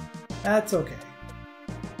 That's okay.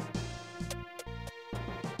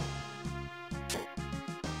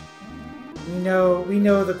 We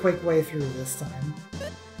know the quick way through this time.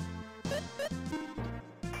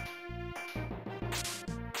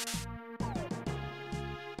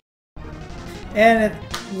 And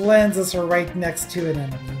it lands us right next to an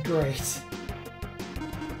enemy. Great.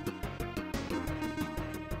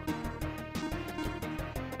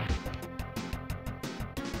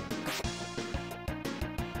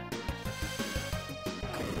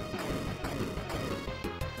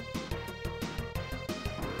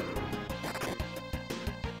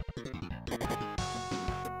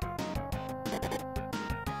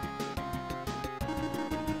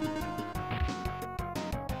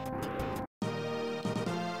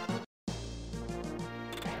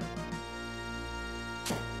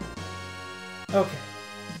 Okay.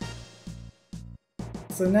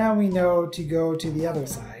 So now we know to go to the other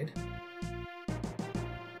side.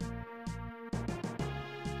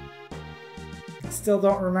 Still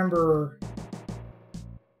don't remember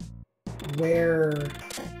where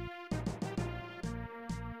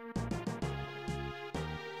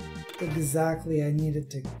exactly I needed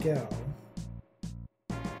to go.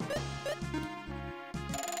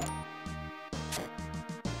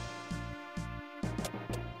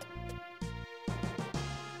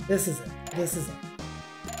 This is it. This is it.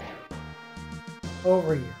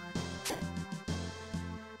 Over here.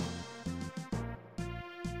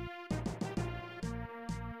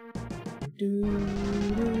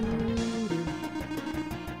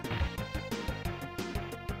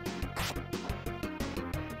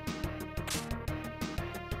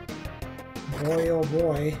 Boy, oh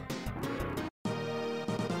boy.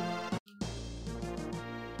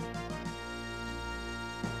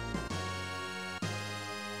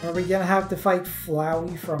 Are we gonna have to fight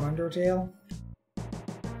Flowey from Undertale?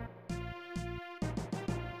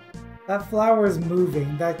 That flower is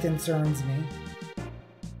moving, that concerns me.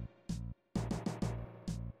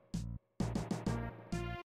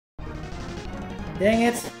 Dang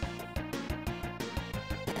it!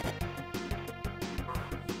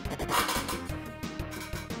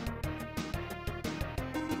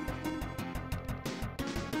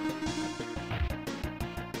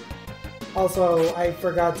 Also, I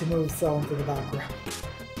forgot to move Cell into the background.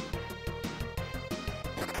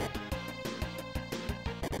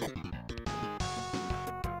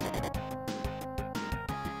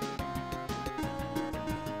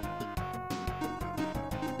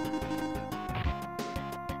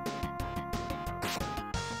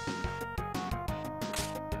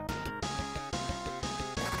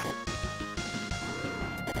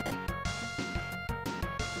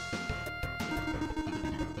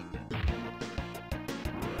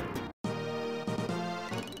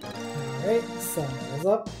 Alright, sun is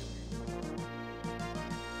up.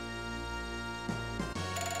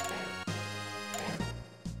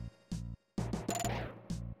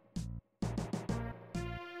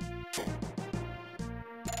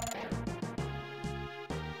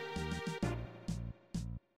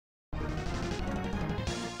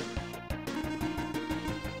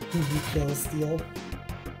 TV kill steal.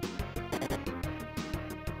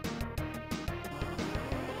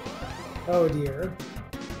 Oh dear.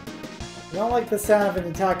 I don't like the sound of an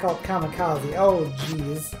attack called Kamikaze. Oh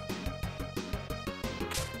jeez.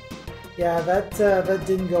 Yeah, that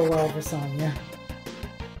didn't go well for Sonya.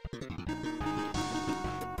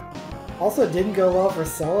 Also didn't go well for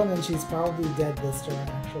Selen, and she's probably dead this turn,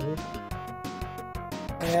 actually.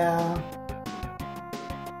 Yeah.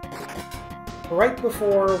 Right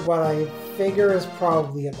before what I figure is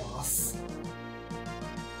probably a boss.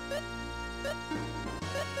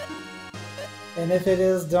 And if it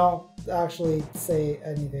is, don't actually say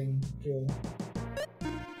anything, Jewel.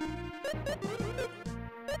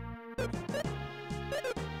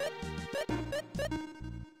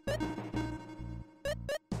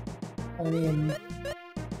 I mean,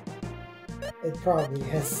 it probably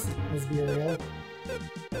is, let's be real.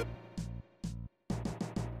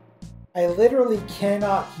 I literally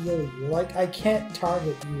cannot heal you. Like, I can't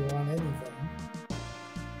target you on anything.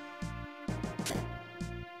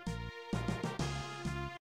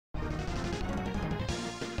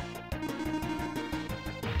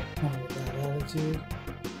 Not with that attitude.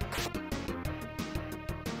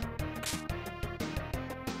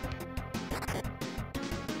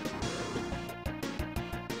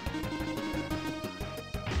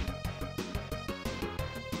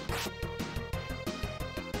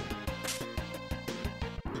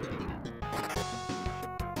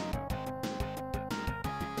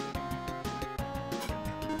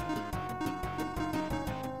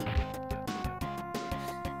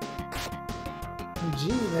 Gee,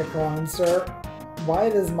 Necron, sir, why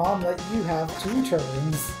does Mom let you have 2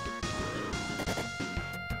 turns?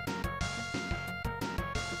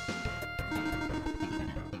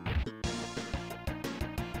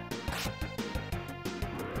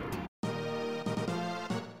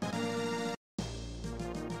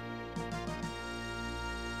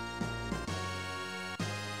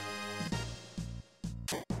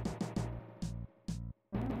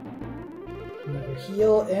 Another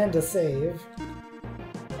heal and a save.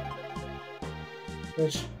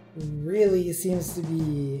 Which really seems to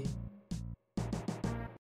be...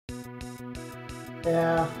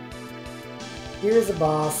 Yeah. Here's a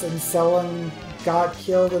boss, and Selen got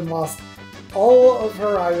killed and lost all of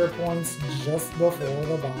her ire points just before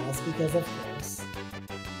the boss, because of course.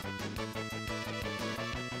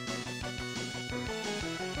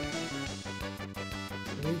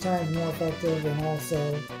 Three times more effective, and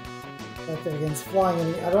also effective against flying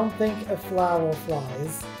enemy. I don't think a flower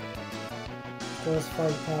flies. Stores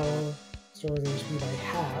fight power, stores HP by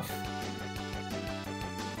half.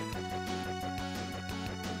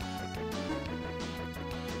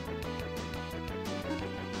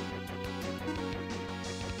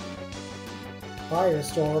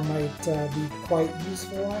 Firestorm might be quite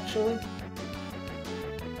useful, actually.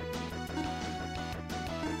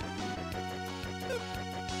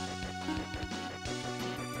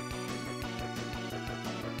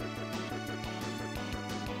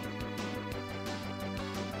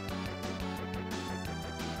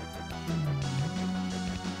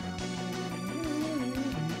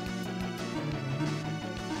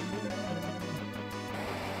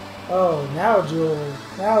 Oh, now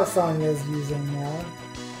now Sonya's using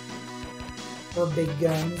her big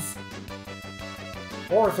guns.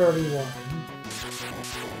 431.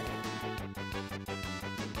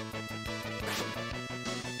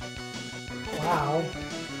 Wow.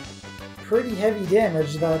 Pretty heavy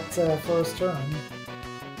damage that first turn.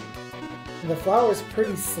 The flower's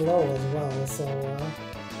pretty slow as well, so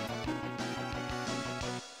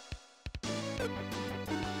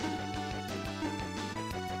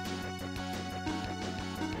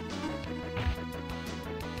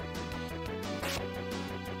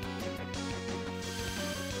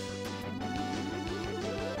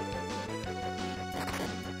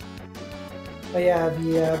But yeah,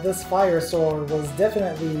 this fire sword was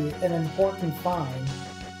definitely an important find.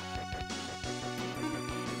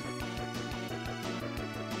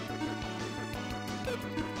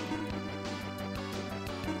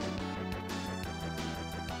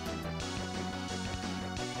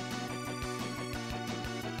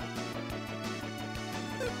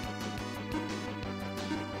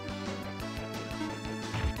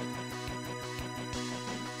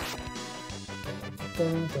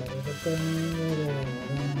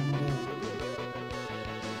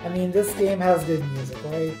 I mean, this game has good music,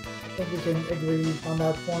 right? I think we can agree on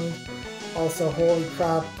that point. Also, holy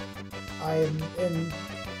crap, I am in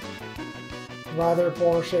rather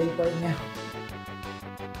poor shape right now.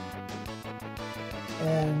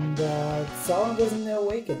 And Selen doesn't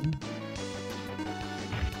awaken.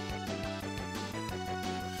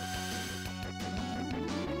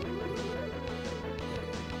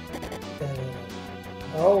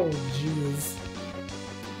 Oh, jeez.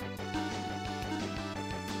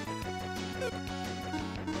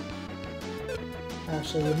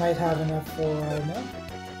 Actually, we might have enough for, no?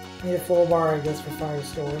 Need a full bar, I guess, for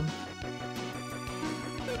Firestorm.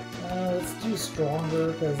 Let's do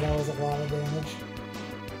Stronger, because that was a lot of damage.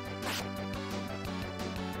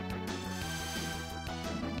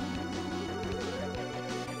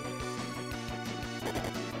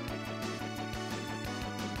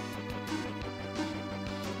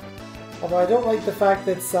 Although I don't like the fact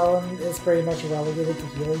that Sullen is pretty much relegated to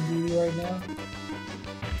healing duty right now.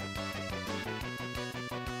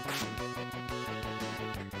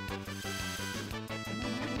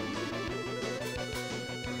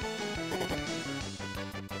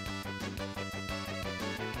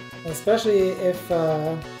 Especially if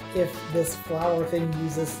this flower thing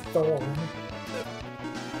uses Thorn.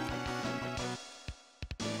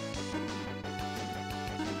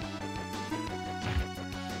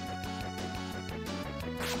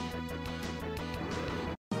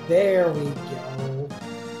 There we go.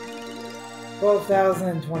 12,000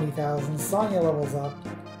 and 20,000. Sonya levels up.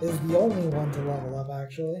 Is the only one to level up,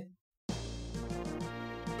 actually.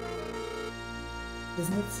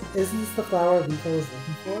 Isn't this the flower Lufia was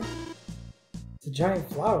looking for? It's a giant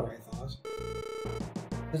flower, I thought.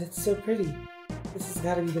 But it's so pretty. This has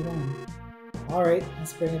got to be the one. Alright,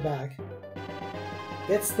 let's bring it back.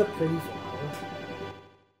 It's the pretty flower.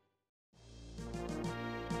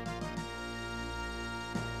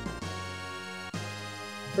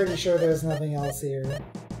 Pretty sure there's nothing else here.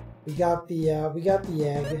 We got the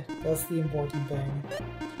egg. That's the important thing.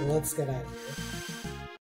 So let's get out of here.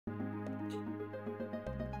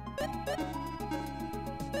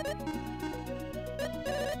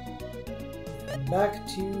 Back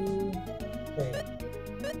to... wait.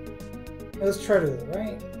 It was Treadwheel,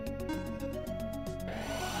 right?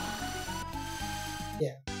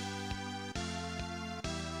 Yeah.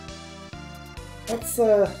 Let's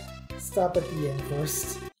stop at the end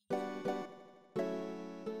first.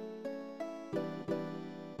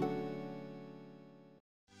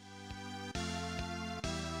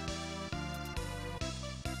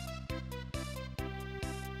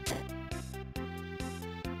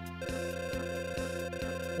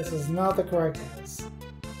 This is not the correct house.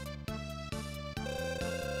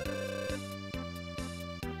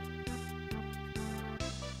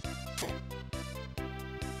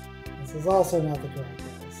 This is also not the correct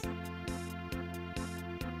house.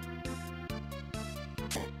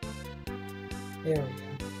 There we go.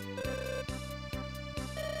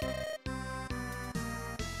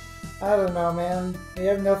 I don't know, man. We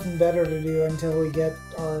have nothing better to do until we get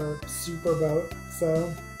our super boat,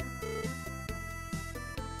 so...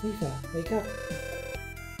 Lufia, wake up.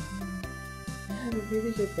 I had a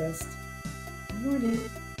really good rest. Good morning.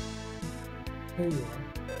 Here you are.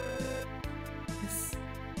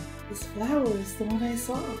 This flower is the one I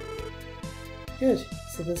saw. Good,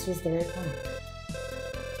 so this was the right one.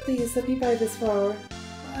 Please, let me buy this flower.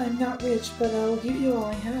 I'm not rich, but I will give you all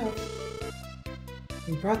I have.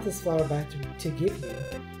 We brought this flower back to give you.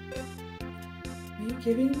 Are you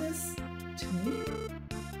giving this to me?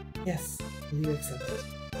 Yes, will you accept it?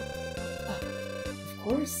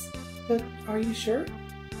 Of course, but are you sure?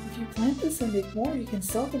 If you plant this and make more, you can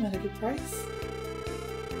sell them at a good price.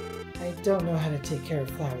 I don't know how to take care of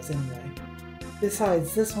flowers anyway.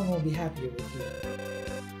 Besides, this one will be happier with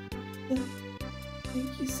you.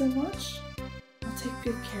 Thank you so much. I'll take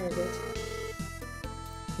good care of it.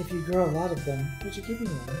 If you grow a lot of them, would you give me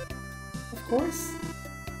one? Of course.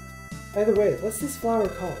 By the way, what's this flower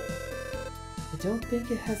called? I don't think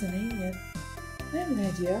it has a name yet. I have an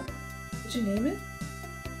idea. Would you name it?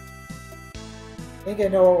 I think I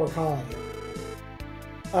know what we're calling it.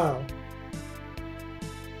 Oh.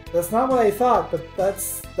 That's not what I thought, but that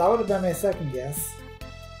would have been my second guess.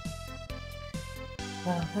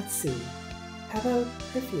 Let's see. How about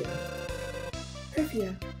Lufia?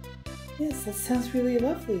 Lufia? Yes, that sounds really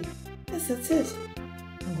lovely. Yes, that's it.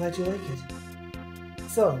 I'm glad you like it.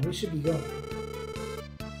 So, we should be going.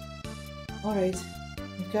 Alright,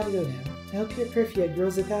 we've got to go now. I hope your Lufia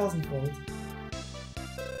grows 1,000-fold.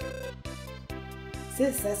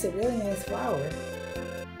 Sis, that's a really nice flower.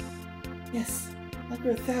 Yes, I'll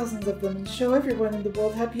grow thousands of them and show everyone in the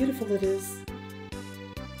world how beautiful it is.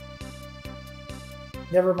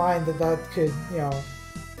 Never mind that could, you know,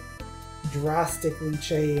 drastically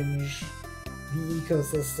change the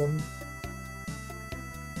ecosystem.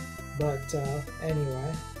 But,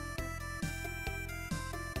 anyway.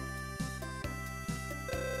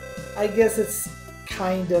 I guess it's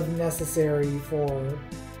kind of necessary for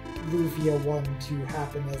Lufia 1 to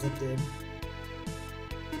happen as it did.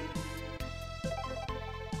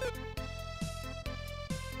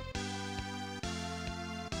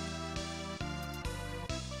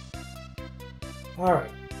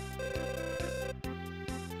 Alright.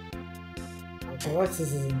 Okay,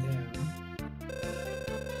 Alexis is in town.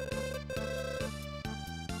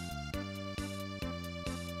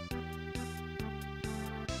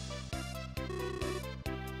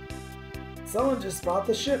 Someone just bought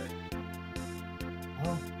the ship.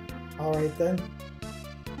 Oh, alright then.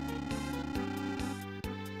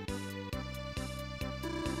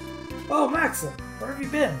 Oh, Maxim, where have you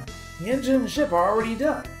been? The engine and ship are already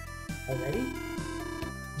done. Already?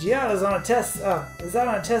 Giada's on a test, is out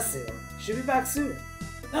on a test sail. Should be back soon.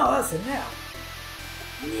 No, that's it now.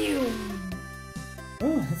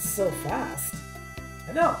 Oh, it's so fast.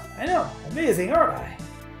 I know. Amazing, aren't I?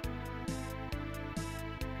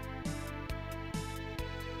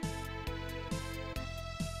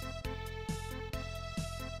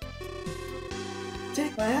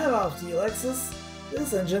 Take my hat off to you, Alexis.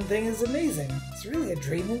 This engine thing is amazing. It's really a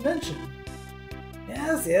dream invention.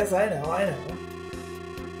 Yes, I know.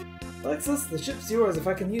 Alexis, the ship's yours if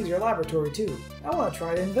I can use your laboratory too. I want to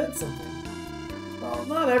try to invent something. Well,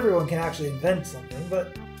 not everyone can actually invent something,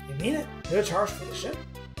 but you mean it? You're charged for the ship?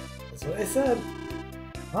 That's what I said.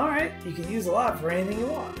 Alright, you can use the lab for anything you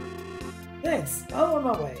want. Thanks, I'm on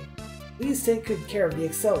my way. Please take good care of the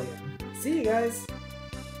Excellium. See you guys.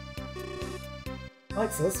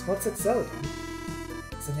 Alexis, what's Excellium?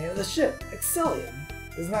 It's the name of the ship, Excellium.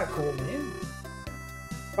 Isn't that a cool name?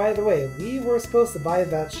 By the way, we were supposed to buy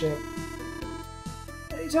that ship.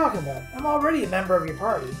 What are you talking about? I'm already a member of your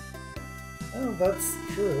party. Oh, that's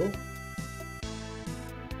true.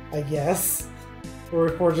 I guess.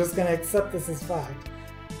 We're just gonna accept this as fact.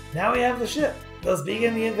 Now we have the ship. Let's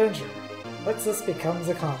begin the adventure. Alexis becomes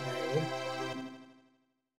a comrade.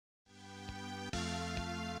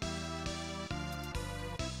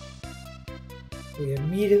 We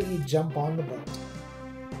immediately jump on the boat.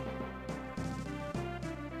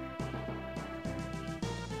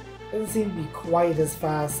 Doesn't seem to be quite as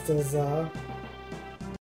fast as the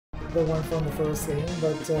one from the first game,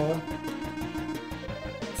 but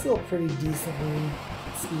still pretty decently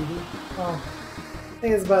speedy. Oh, I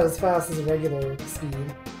think it's about as fast as a regular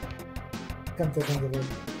speed, come to think of it.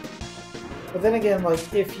 But then again,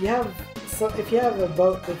 like if you have a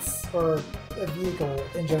boat that's, or a vehicle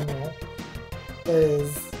in general, that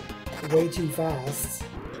is way too fast,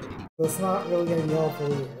 that's not really going to be helpful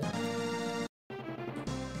either.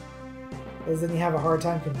 Because then you have a hard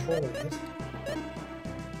time controlling it.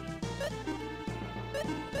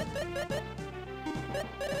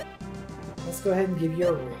 Let's go ahead and give you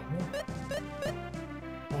a ring.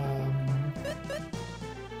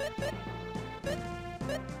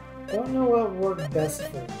 Don't know what worked best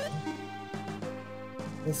for you.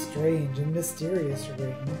 The strange and mysterious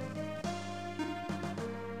ring.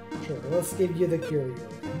 Sure, let's give you the Curio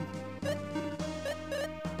ring.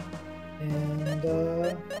 And,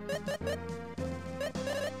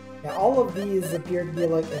 yeah, all of these appear to be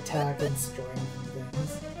like attack and strength and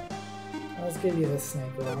things. Let's give you the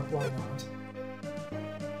Snake Rock, why not?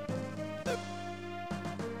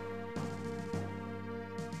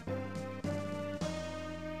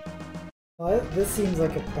 Well, this seems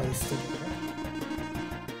like a place to go.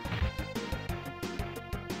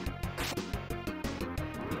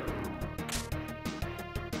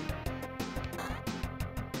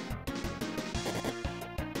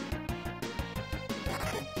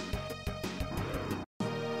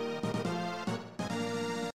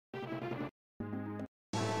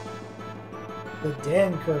 The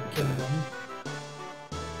Dankirk Kingdom.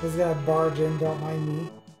 He's got a barge in, don't mind me.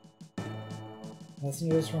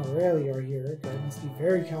 Messengers from Aurelia are here. God must be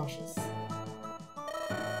very cautious.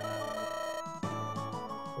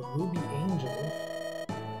 The Ruby Angel.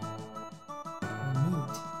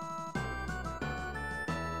 Neat.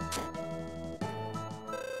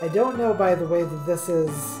 I don't know, by the way, that this is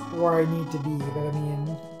where I need to be, but I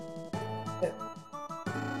mean...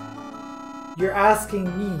 You're asking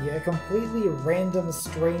me, a completely random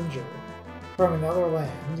stranger from another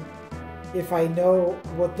land, if I know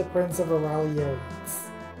what the Prince of Aurelia eats.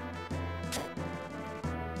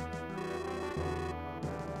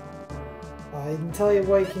 I can tell you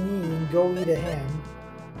what you can eat and go eat a ham.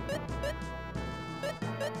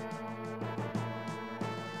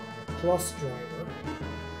 Plus driver.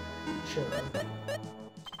 Sure.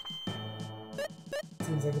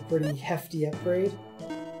 Seems like a pretty hefty upgrade.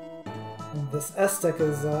 And this Estek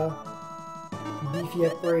is a beefy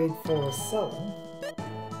upgrade for selling.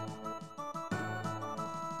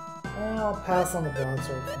 I'll pass on the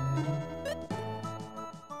broadsword for now.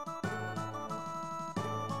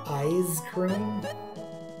 Ice cream?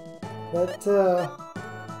 But,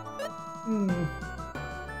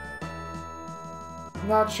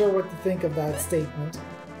 Not sure what to think of that statement.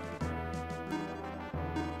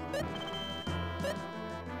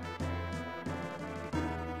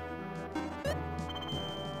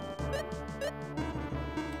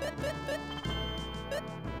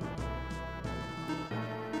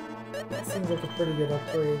 Seems like a pretty good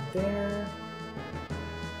upgrade there.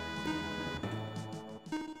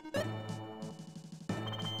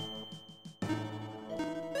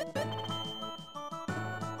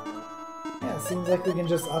 Yeah, it seems like we can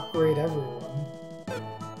just upgrade everyone.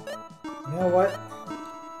 You know what?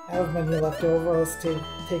 I have money left over, let's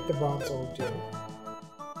take the bronze orb too.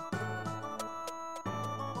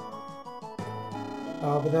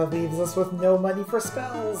 Oh, but that leaves us with no money for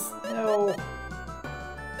spells! No!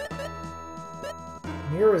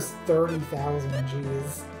 Here is 30,000,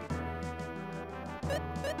 jeez.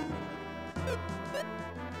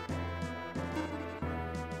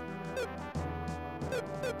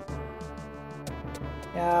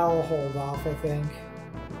 Yeah, I'll hold off, I think.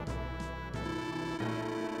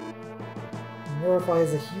 Norify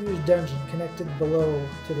is a huge dungeon connected below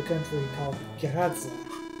to the country called Grazza.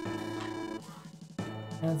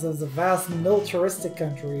 And it's a vast militaristic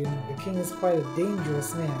country, and the king is quite a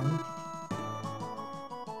dangerous man.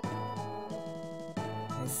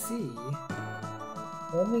 I see.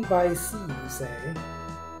 Only by sea, you say?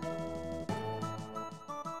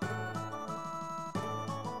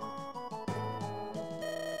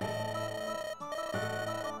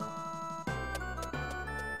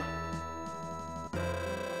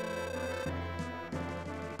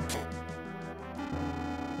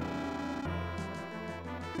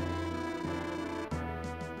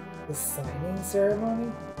 The signing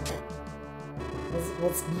ceremony?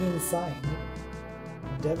 What's being signed?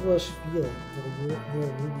 Devilish feeling for the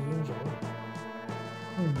Ruby Angel.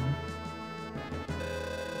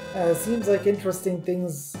 It seems like interesting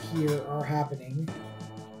things here are happening.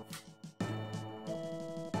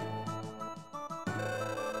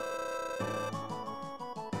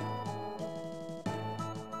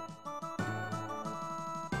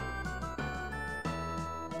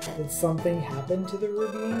 Did something happen to the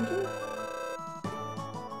Ruby Angel?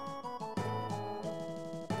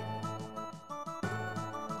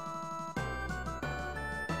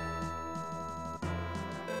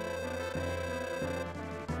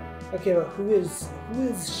 Okay, but who is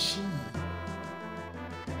she?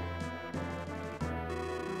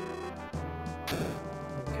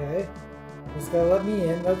 Okay. He's gonna let me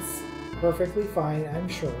in, that's perfectly fine, I'm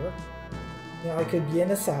sure. You know, I could be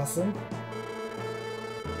an assassin.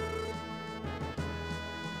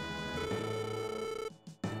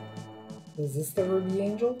 Is this the Ruby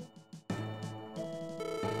Angel?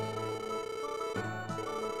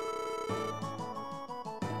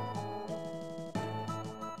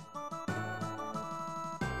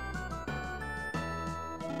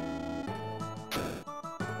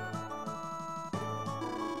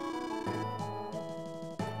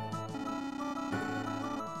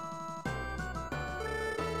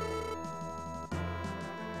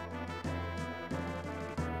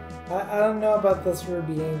 I don't know about this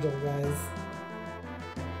Ruby Angel, guys.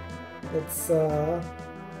 It's, I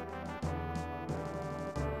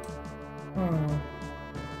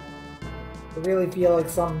really feel like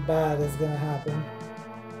something bad is gonna happen.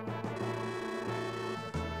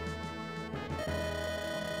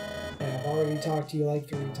 Yeah, I've already talked to you like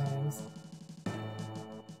 3 times.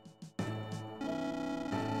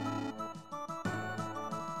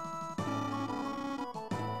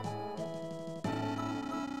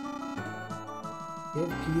 Give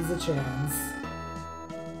Peas a chance.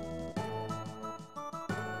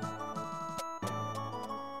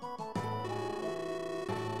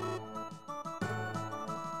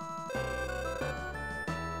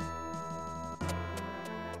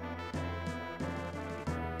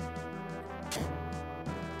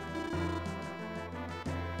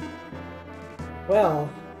 Well,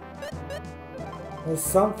 there's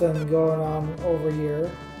something going on over here.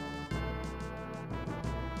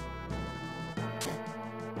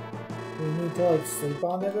 We need to, like, sleep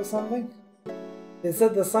on it or something? They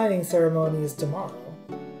said the signing ceremony is tomorrow.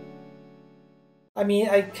 I mean,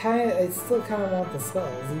 I still kind of want the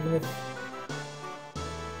spells,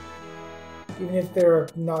 even if they're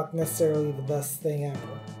not necessarily the best thing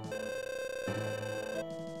ever.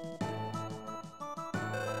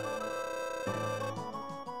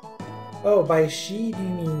 Oh, by she, do you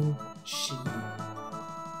mean she?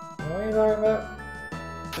 What are you talking about?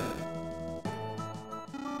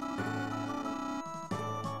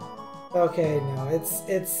 Okay, no,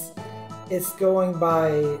 it's going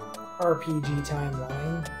by RPG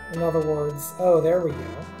timeline. In other words, oh, there we go.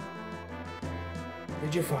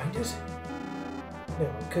 Did you find it? No,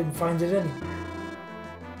 I couldn't find it anywhere.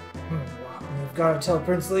 Well, I've got to tell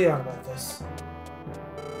Prince Leon about this.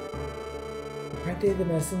 Aren't they the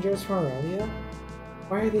messengers from Aurelia?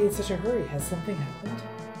 Why are they in such a hurry? Has something happened?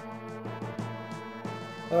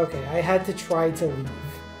 Okay, I had to try to leave.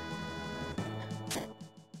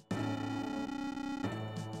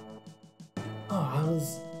 Oh, I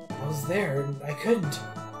was there and I couldn't.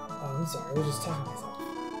 Oh, I'm sorry, I was just talking to myself.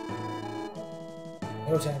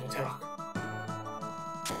 No time to talk.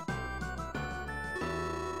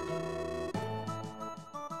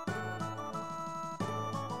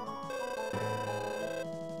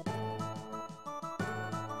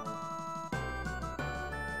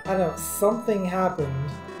 I don't know, something happened.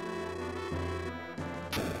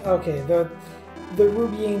 Okay, the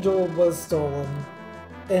Ruby Angel was stolen,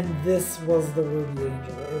 and this was the Ruby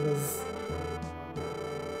Angel. It was...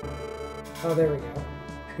 Oh, there we go.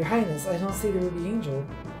 Your Highness, I don't see the Ruby Angel.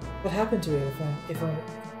 What happened to it,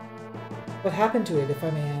 What happened to it, if I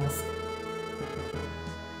may ask?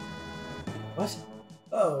 What?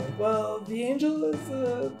 Oh, well, the angel is,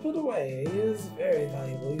 put away. He is very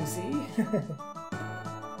valuable, you see.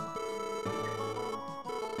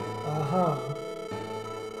 Uh-huh.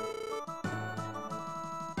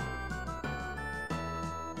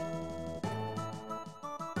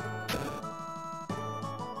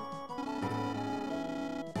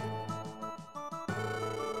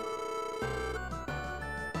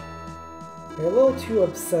 You're a little too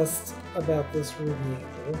obsessed about this Ruby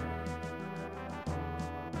Angel.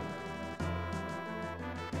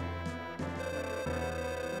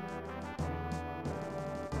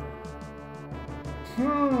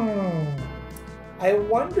 I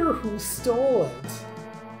wonder who stole it.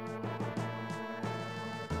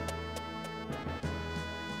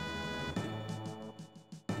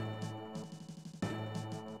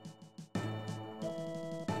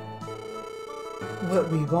 What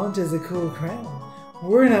we want is a cool crown.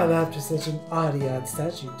 We're not after such an odd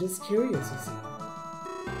statue, just curious, you see.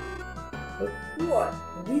 But what?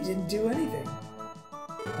 We didn't do anything.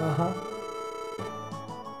 Uh-huh.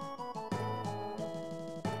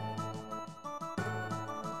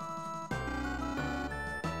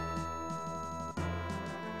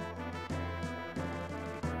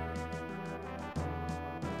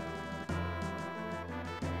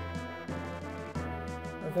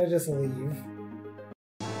 If I just leave.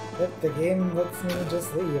 Yep, the game lets me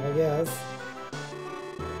just leave, I guess.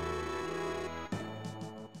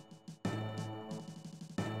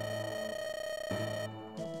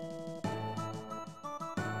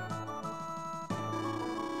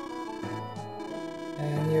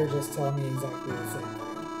 And you're just telling me exactly the same thing.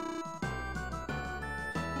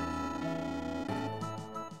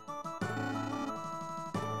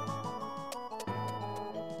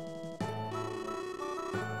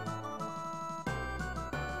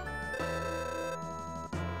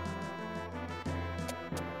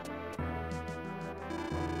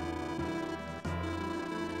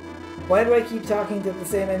 Why do I keep talking to the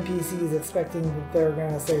same NPCs expecting that they're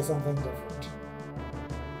gonna say something different?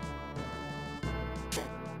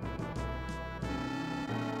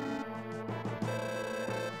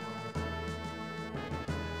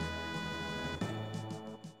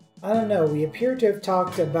 I don't know, we appear to have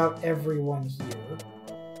talked about everyone here.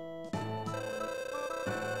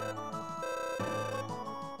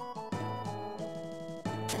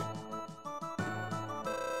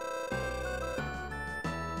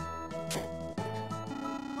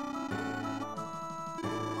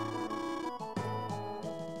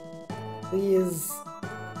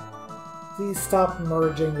 Please stop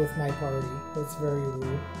merging with my party. That's very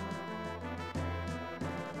rude.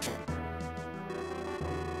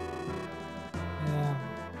 Yeah.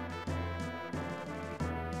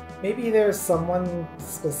 Maybe there's someone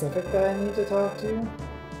specific that I need to talk to?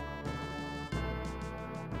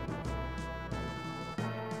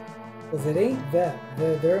 Because it ain't them.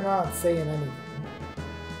 They're not saying anything.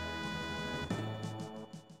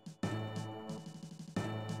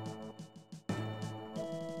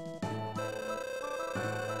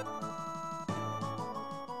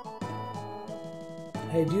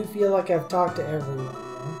 I do feel like I've talked to everyone, though.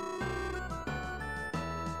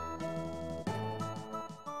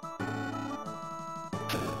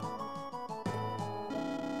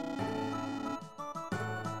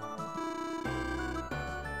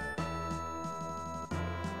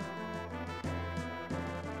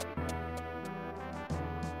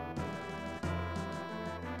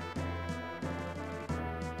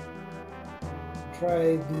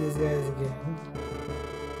 Try these guys again.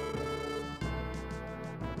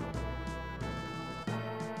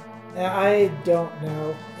 I don't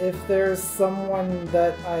know. If there's someone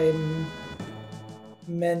that I'm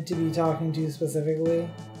meant to be talking to specifically,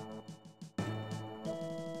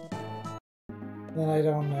 then I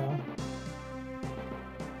don't know.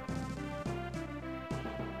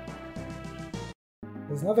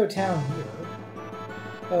 There's another town here.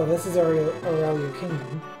 Oh, this is Aurelia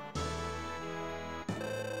Kingdom.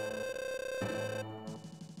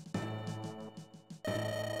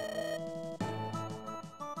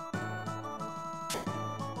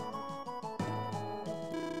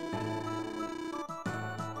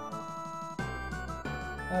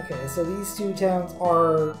 Okay, so these two towns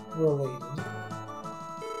are related.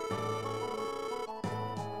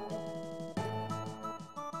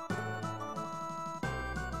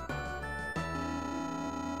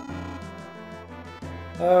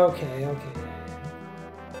 Okay, okay.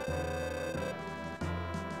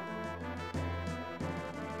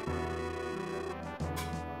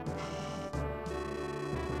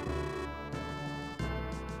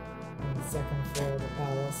 On the second floor of the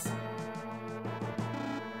palace.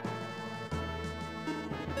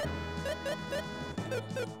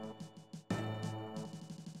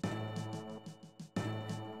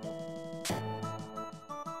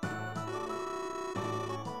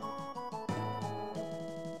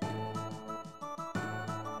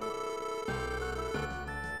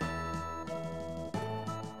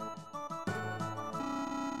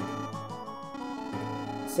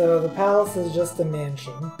 So the palace is just a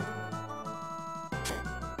mansion.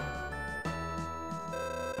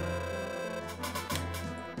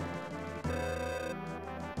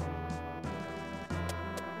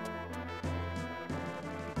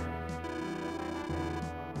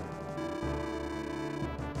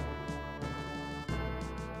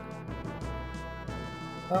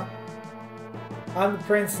 Oh, I'm the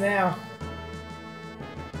prince now.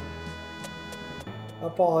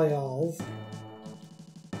 Up all y'alls.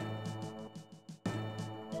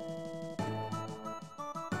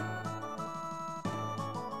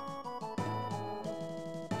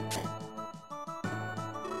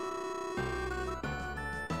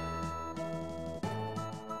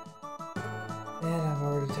 And I've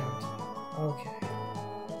already talked to you. Okay.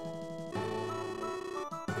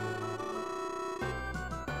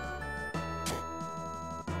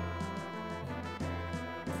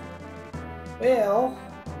 Well...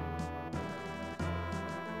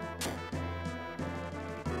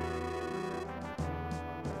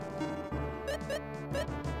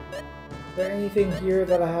 is there anything here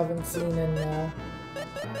that I haven't seen in... I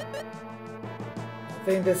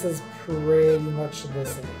think this is pretty much the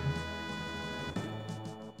same.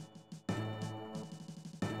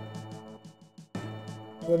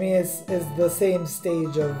 I mean, it's the same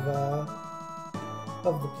stage of the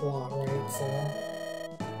plot, right? So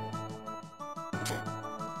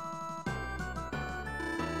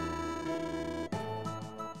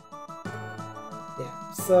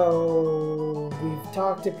yeah. So we've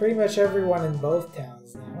talked to pretty much everyone in both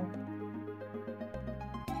towns now.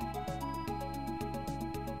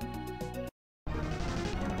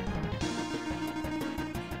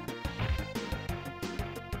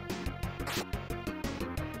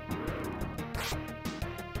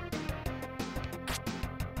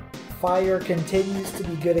 Fire continues to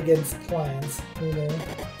be good against plants, you know.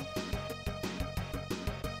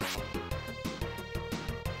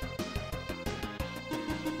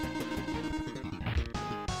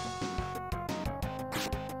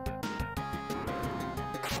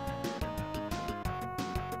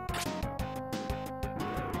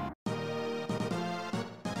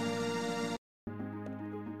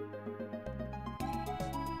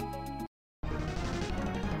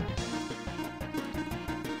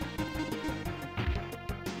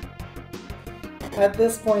 At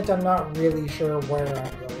this point, I'm not really sure where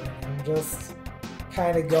I'm going. I'm just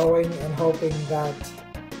kind of going and hoping that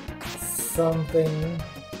something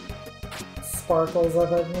sparkles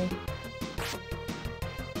up at me.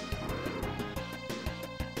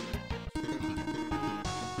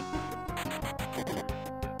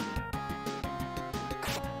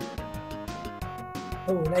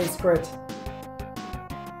 Oh, nice crit.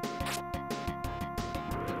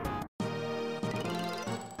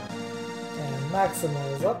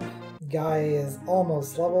 Maximal is up. Guy is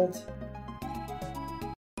almost leveled.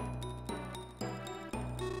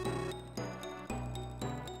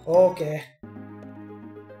 Okay.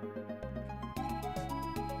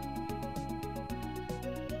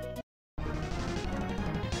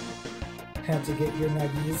 Had to get your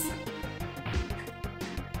nuggies.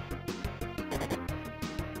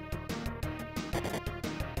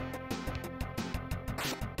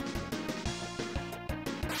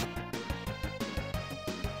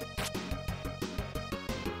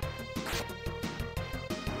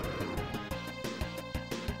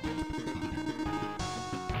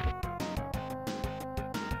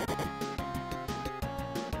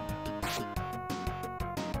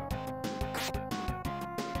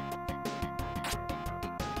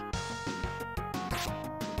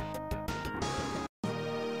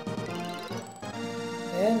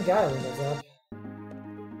 And Guy levels up.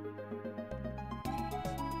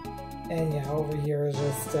 And yeah, over here is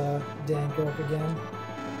just Dankirk again.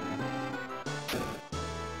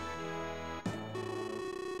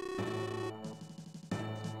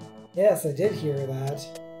 Yes, I did hear that.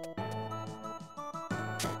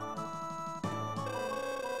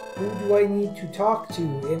 Who do I need to talk to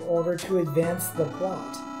in order to advance the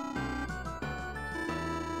plot?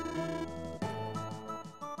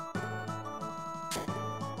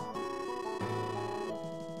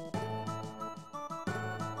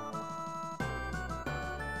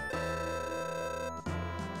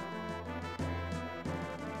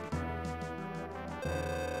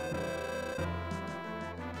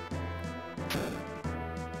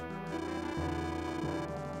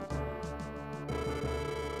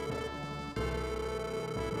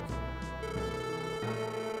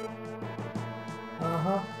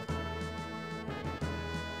 Uh-huh.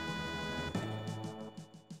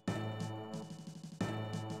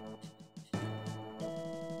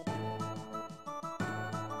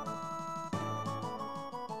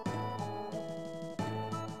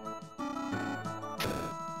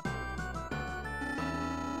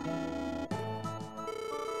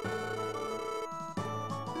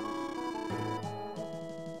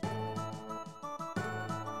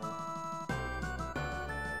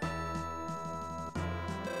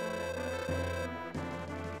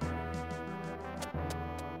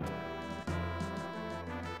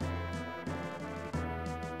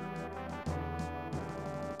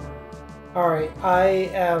 Alright, I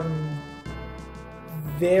am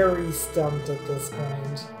very stumped at this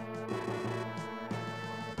point.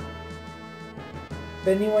 If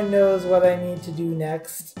anyone knows what I need to do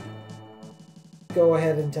next, go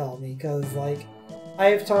ahead and tell me, because, like, I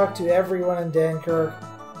have talked to everyone in Dankirk,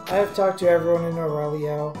 I have talked to everyone in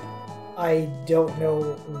Aurelio, I don't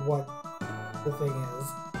know what the thing is.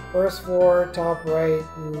 First floor, top right,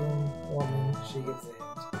 room, woman, she gives a hint.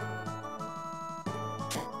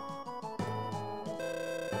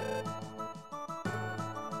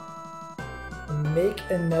 Make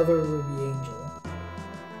another Ruby Angel.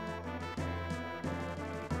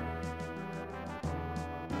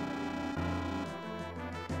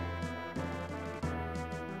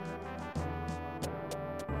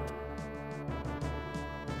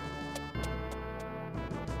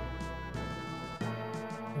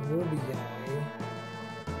 Ruby guy.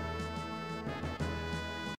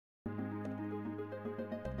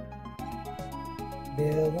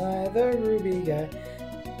 Bill Nye the Ruby guy.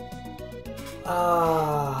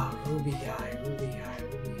 Ah, Ruby guy, Ruby guy,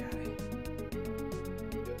 Ruby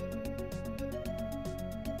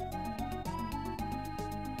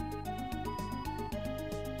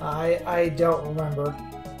guy. I don't remember.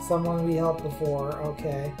 Someone we helped before,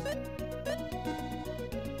 okay.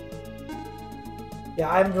 Yeah,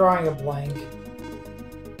 I'm drawing a blank.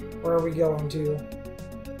 Where are we going to?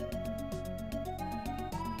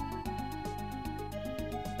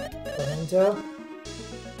 Memento?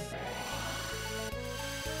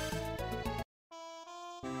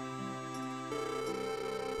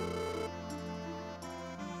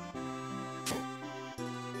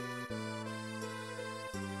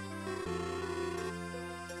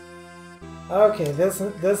 Okay,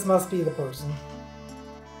 this must be the person.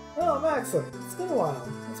 Oh, Maxim, it's been a while.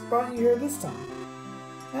 What's brought you here this time?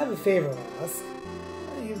 I have a favor to ask.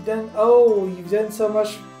 You've done so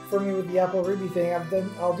much for me with the Apple Ruby thing.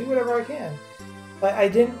 I'll do whatever I can. But I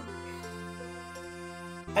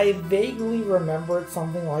vaguely remembered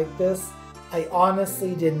something like this. I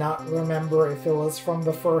honestly did not remember if it was from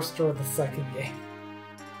the first or the second game.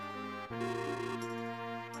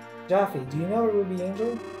 Jaffe, do you know a Ruby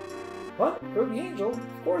Angel? What? Ruby Angel?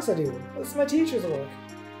 Of course I do. This is my teacher's work.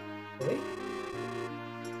 Really?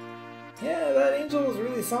 Yeah, that angel was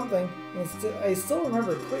really something. I still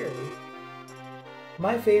remember it clearly.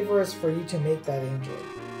 My favor is for you to make that angel.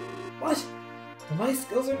 What? Well, my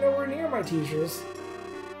skills are nowhere near my teacher's.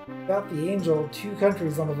 Without the angel, 2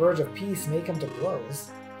 countries on the verge of peace may come to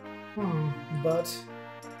blows. But...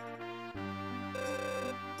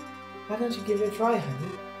 why don't you give it a try,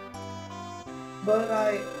 honey? But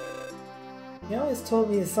you always told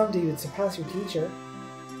me someday you would surpass your teacher.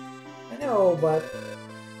 I know, but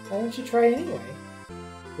why don't you try anyway?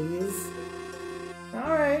 Please?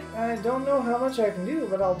 Alright, I don't know how much I can do,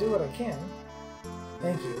 but I'll do what I can.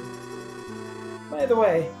 Thank you. By the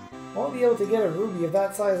way, I won't be able to get a ruby of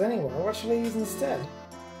that size anywhere. What should I use instead?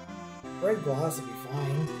 Red gloss would be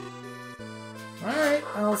fine. Alright,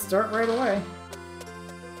 I'll start right away.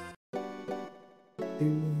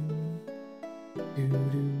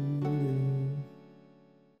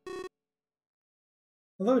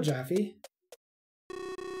 Hello, Jaffe.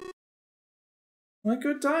 What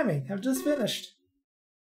good timing. I've just finished.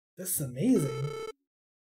 This is amazing.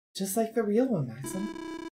 Just like the real one, Maxim.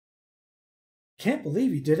 Can't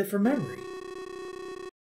believe you did it from memory.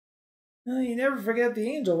 Well, you never forget the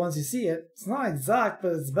angel once you see it. It's not exact,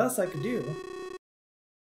 but it's the best I could do.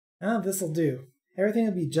 Oh, this'll do. Everything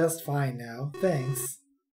will be just fine now. Thanks.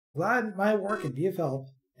 Glad my work could be of help.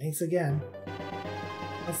 Thanks again.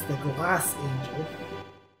 That's the glass angel.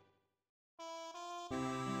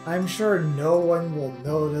 I'm sure no one will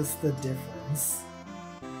notice the difference.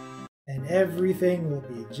 And everything will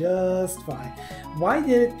be just fine. Why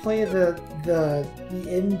did it play the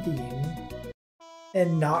end theme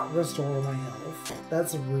and not restore my health?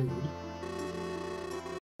 That's rude.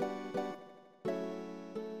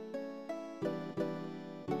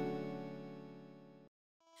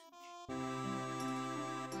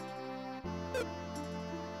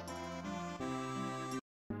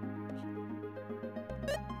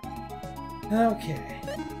 Okay.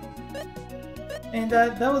 And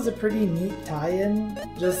that was a pretty neat tie-in,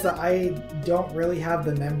 just that I don't really have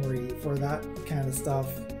the memory for that kind of stuff.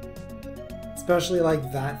 Especially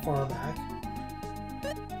like that far back.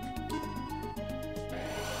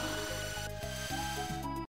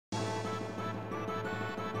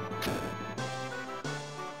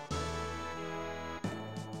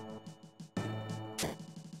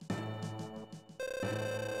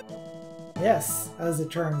 Yes, as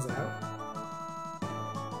it turns out.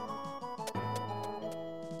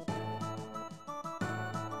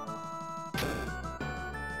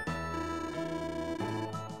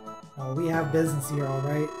 We have business here,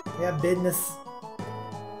 alright? We have business.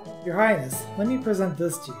 Your Highness, let me present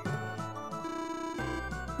this to you.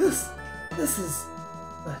 This is...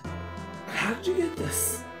 how did you get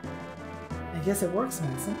this? I guess it works,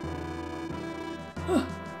 Maxim. Huh.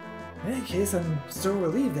 In any case, I'm so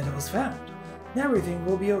relieved that it was found. Now everything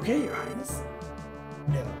will be okay, Your Highness.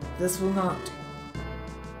 No, this will not do.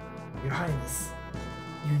 Your Highness,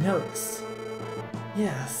 you noticed.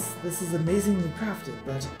 Yes, this is amazingly crafted,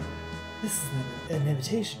 but... this is an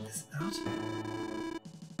imitation, is it not?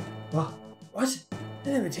 Well, what?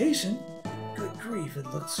 An imitation? Good grief, it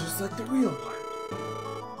looks just like the real one.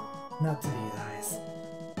 Not to these eyes.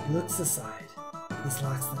 Looks aside, this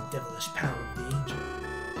lacks the devilish power of the angel.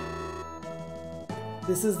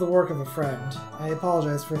 This is the work of a friend. I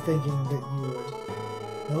apologize for thinking that you would.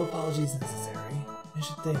 No apologies necessary. I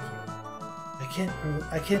should thank you.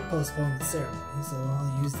 I can't postpone the ceremony, so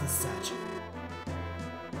I'll use this statue.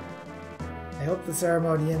 I hope the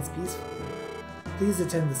ceremony ends peacefully. Please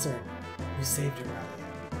attend the ceremony. You saved Aurelia.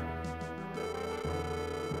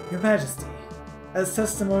 Your Majesty, as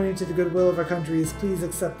testimony to the goodwill of our countries, please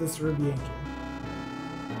accept this ruby angel.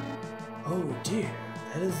 Oh dear,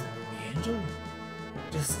 that is a ruby angel?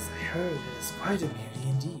 Just as I heard, it is quite a beauty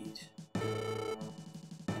indeed.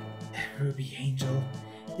 Ruby angel,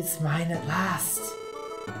 it's mine at last.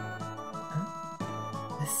 Huh?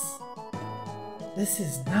 This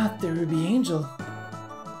is not the ruby angel.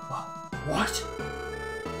 What?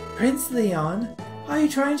 Prince Leon, are you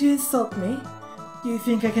trying to insult me? Do you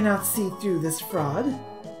think I cannot see through this fraud?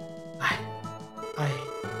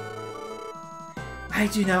 I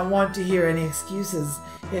do not want to hear any excuses.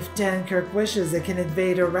 If Dankirk wishes, it can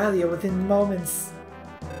invade Aurelia within moments.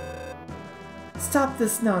 Stop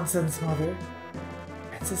this nonsense, Mother.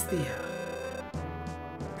 Princess Leia.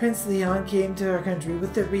 Prince Leon came to our country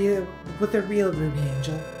with the real ruby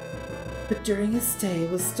angel, but during his stay it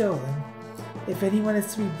was stolen. If anyone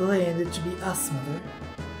is to be blamed, it should be us, Mother.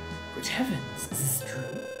 Good heavens, is this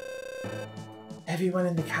true? Everyone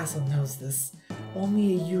in the castle knows this.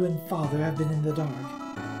 Only you and Father have been in the dark.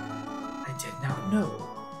 I did not know.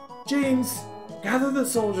 James, gather the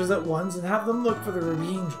soldiers at once and have them look for the ruby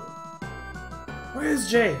angel. Where is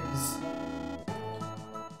James?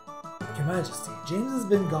 Your Majesty, James has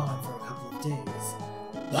been gone for a couple of days.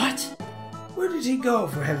 What? Where did he go,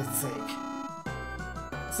 for heaven's sake?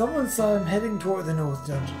 Someone saw him heading toward the North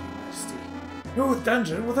Dungeon, Your Majesty. North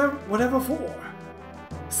Dungeon? Whatever for?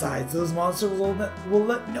 Besides, those monsters will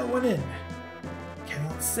let no one in.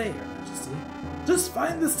 Cannot say, Your Majesty. Just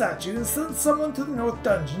find the statue and send someone to the North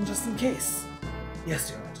Dungeon just in case.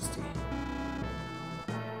 Yes, Your Majesty.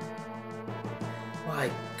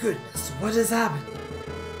 My goodness, what is happening?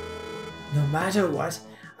 No matter what,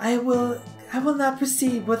 I will not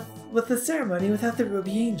proceed with the ceremony without the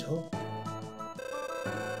ruby angel.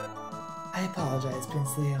 I apologize,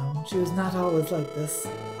 Prince Leon. She was not always like this.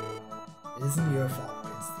 It isn't your fault,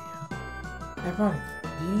 Prince Leon. Ironically,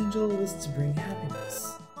 the angel was to bring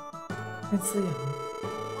happiness. Prince Leon,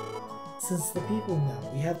 since the people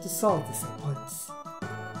know, we have to solve this at once.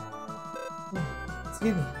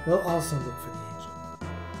 Excuse me, we'll also look for the angel.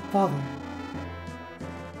 Father.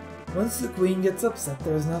 Once the Queen gets upset,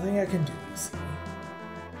 there's nothing I can do, you see.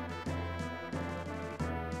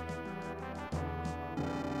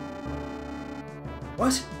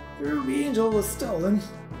 What? The Ruby Angel was stolen?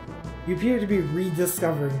 You appear to be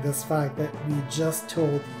rediscovering this fact that we just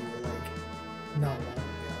told you, like, not long ago.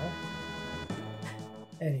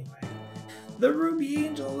 Anyway, the Ruby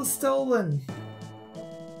Angel was stolen!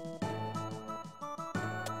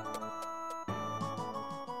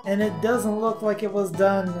 And it doesn't look like it was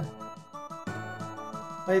done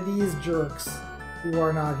by these jerks who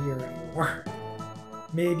are not here anymore.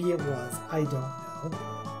 Maybe it was, I don't know.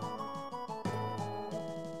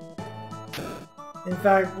 In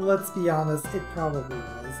fact, let's be honest, it probably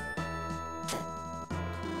was.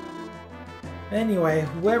 Anyway,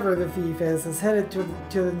 whoever the thief is headed to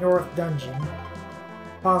the North Dungeon,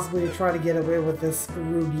 possibly to try to get away with this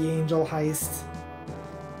Ruby Angel heist.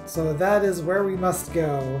 So that is where we must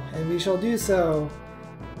go, and we shall do so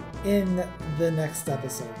in the next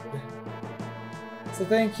episode. So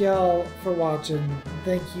thank y'all for watching.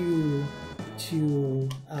 Thank you to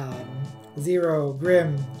Zero,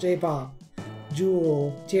 Grim, J-Pop,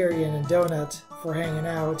 Jewel, Tyrion, and Donut for hanging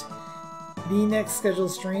out. The next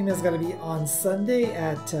scheduled stream is going to be on Sunday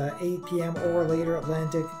at 8 p.m. or later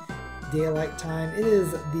Atlantic Daylight Time. It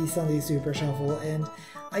is the Sunday Super Shuffle, and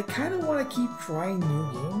I kind of want to keep trying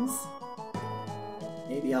new games.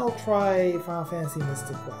 Maybe I'll try Final Fantasy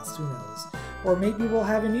Mystic Quest, who knows. Or maybe we'll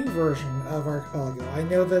have a new version of Archipelago. I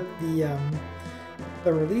know that the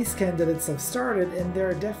release candidates have started, and there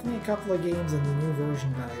are definitely a couple of games in the new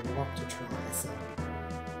version that I want to try, so.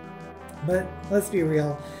 But let's be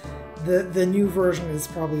real, the new version is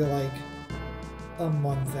probably like a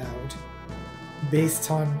month out, based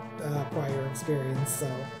on prior experience, so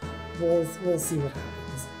we'll see what happens.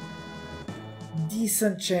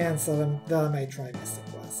 Decent chance that I might try Mystic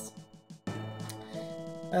Quest.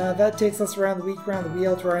 That takes us around the week, around the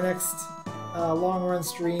wheel, to our next long run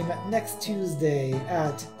stream next Tuesday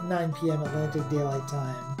at 9 p.m. Atlantic Daylight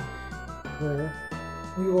Time, where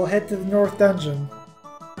we will head to the North Dungeon.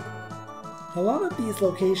 A lot of these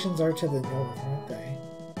locations are to the north, aren't they?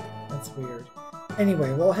 That's weird.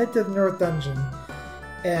 Anyway, we'll head to the North Dungeon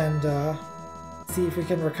and see if we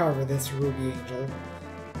can recover this Ruby Angel.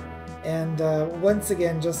 And once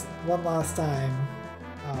again, just one last time,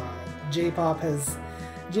 J-Pop has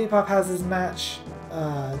his match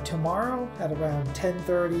tomorrow at around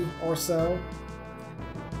 10:30 or so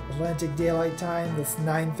Atlantic Daylight Time. That's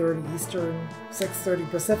 9:30 Eastern, 6:30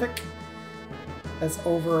 Pacific. That's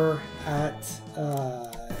over at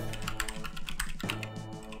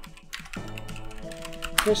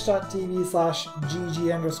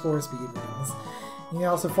twitch.tv/gg_speedruns. You can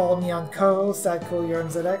also follow me on co-host at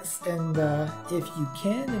CoolYarmZX, and if you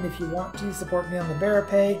can and if you want to, support me on the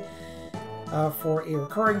BaraPay for a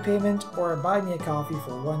recurring payment, or buy me a coffee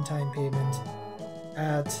for a one-time payment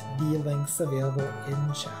at the links available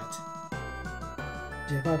in chat.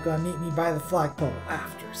 J-Pop gonna meet me by the flagpole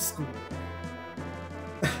after school.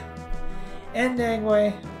 And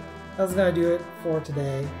anyway, that's gonna do it for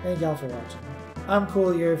today. Thank y'all for watching. I'm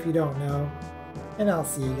Cool here if you don't know, and I'll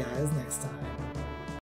see you guys next time.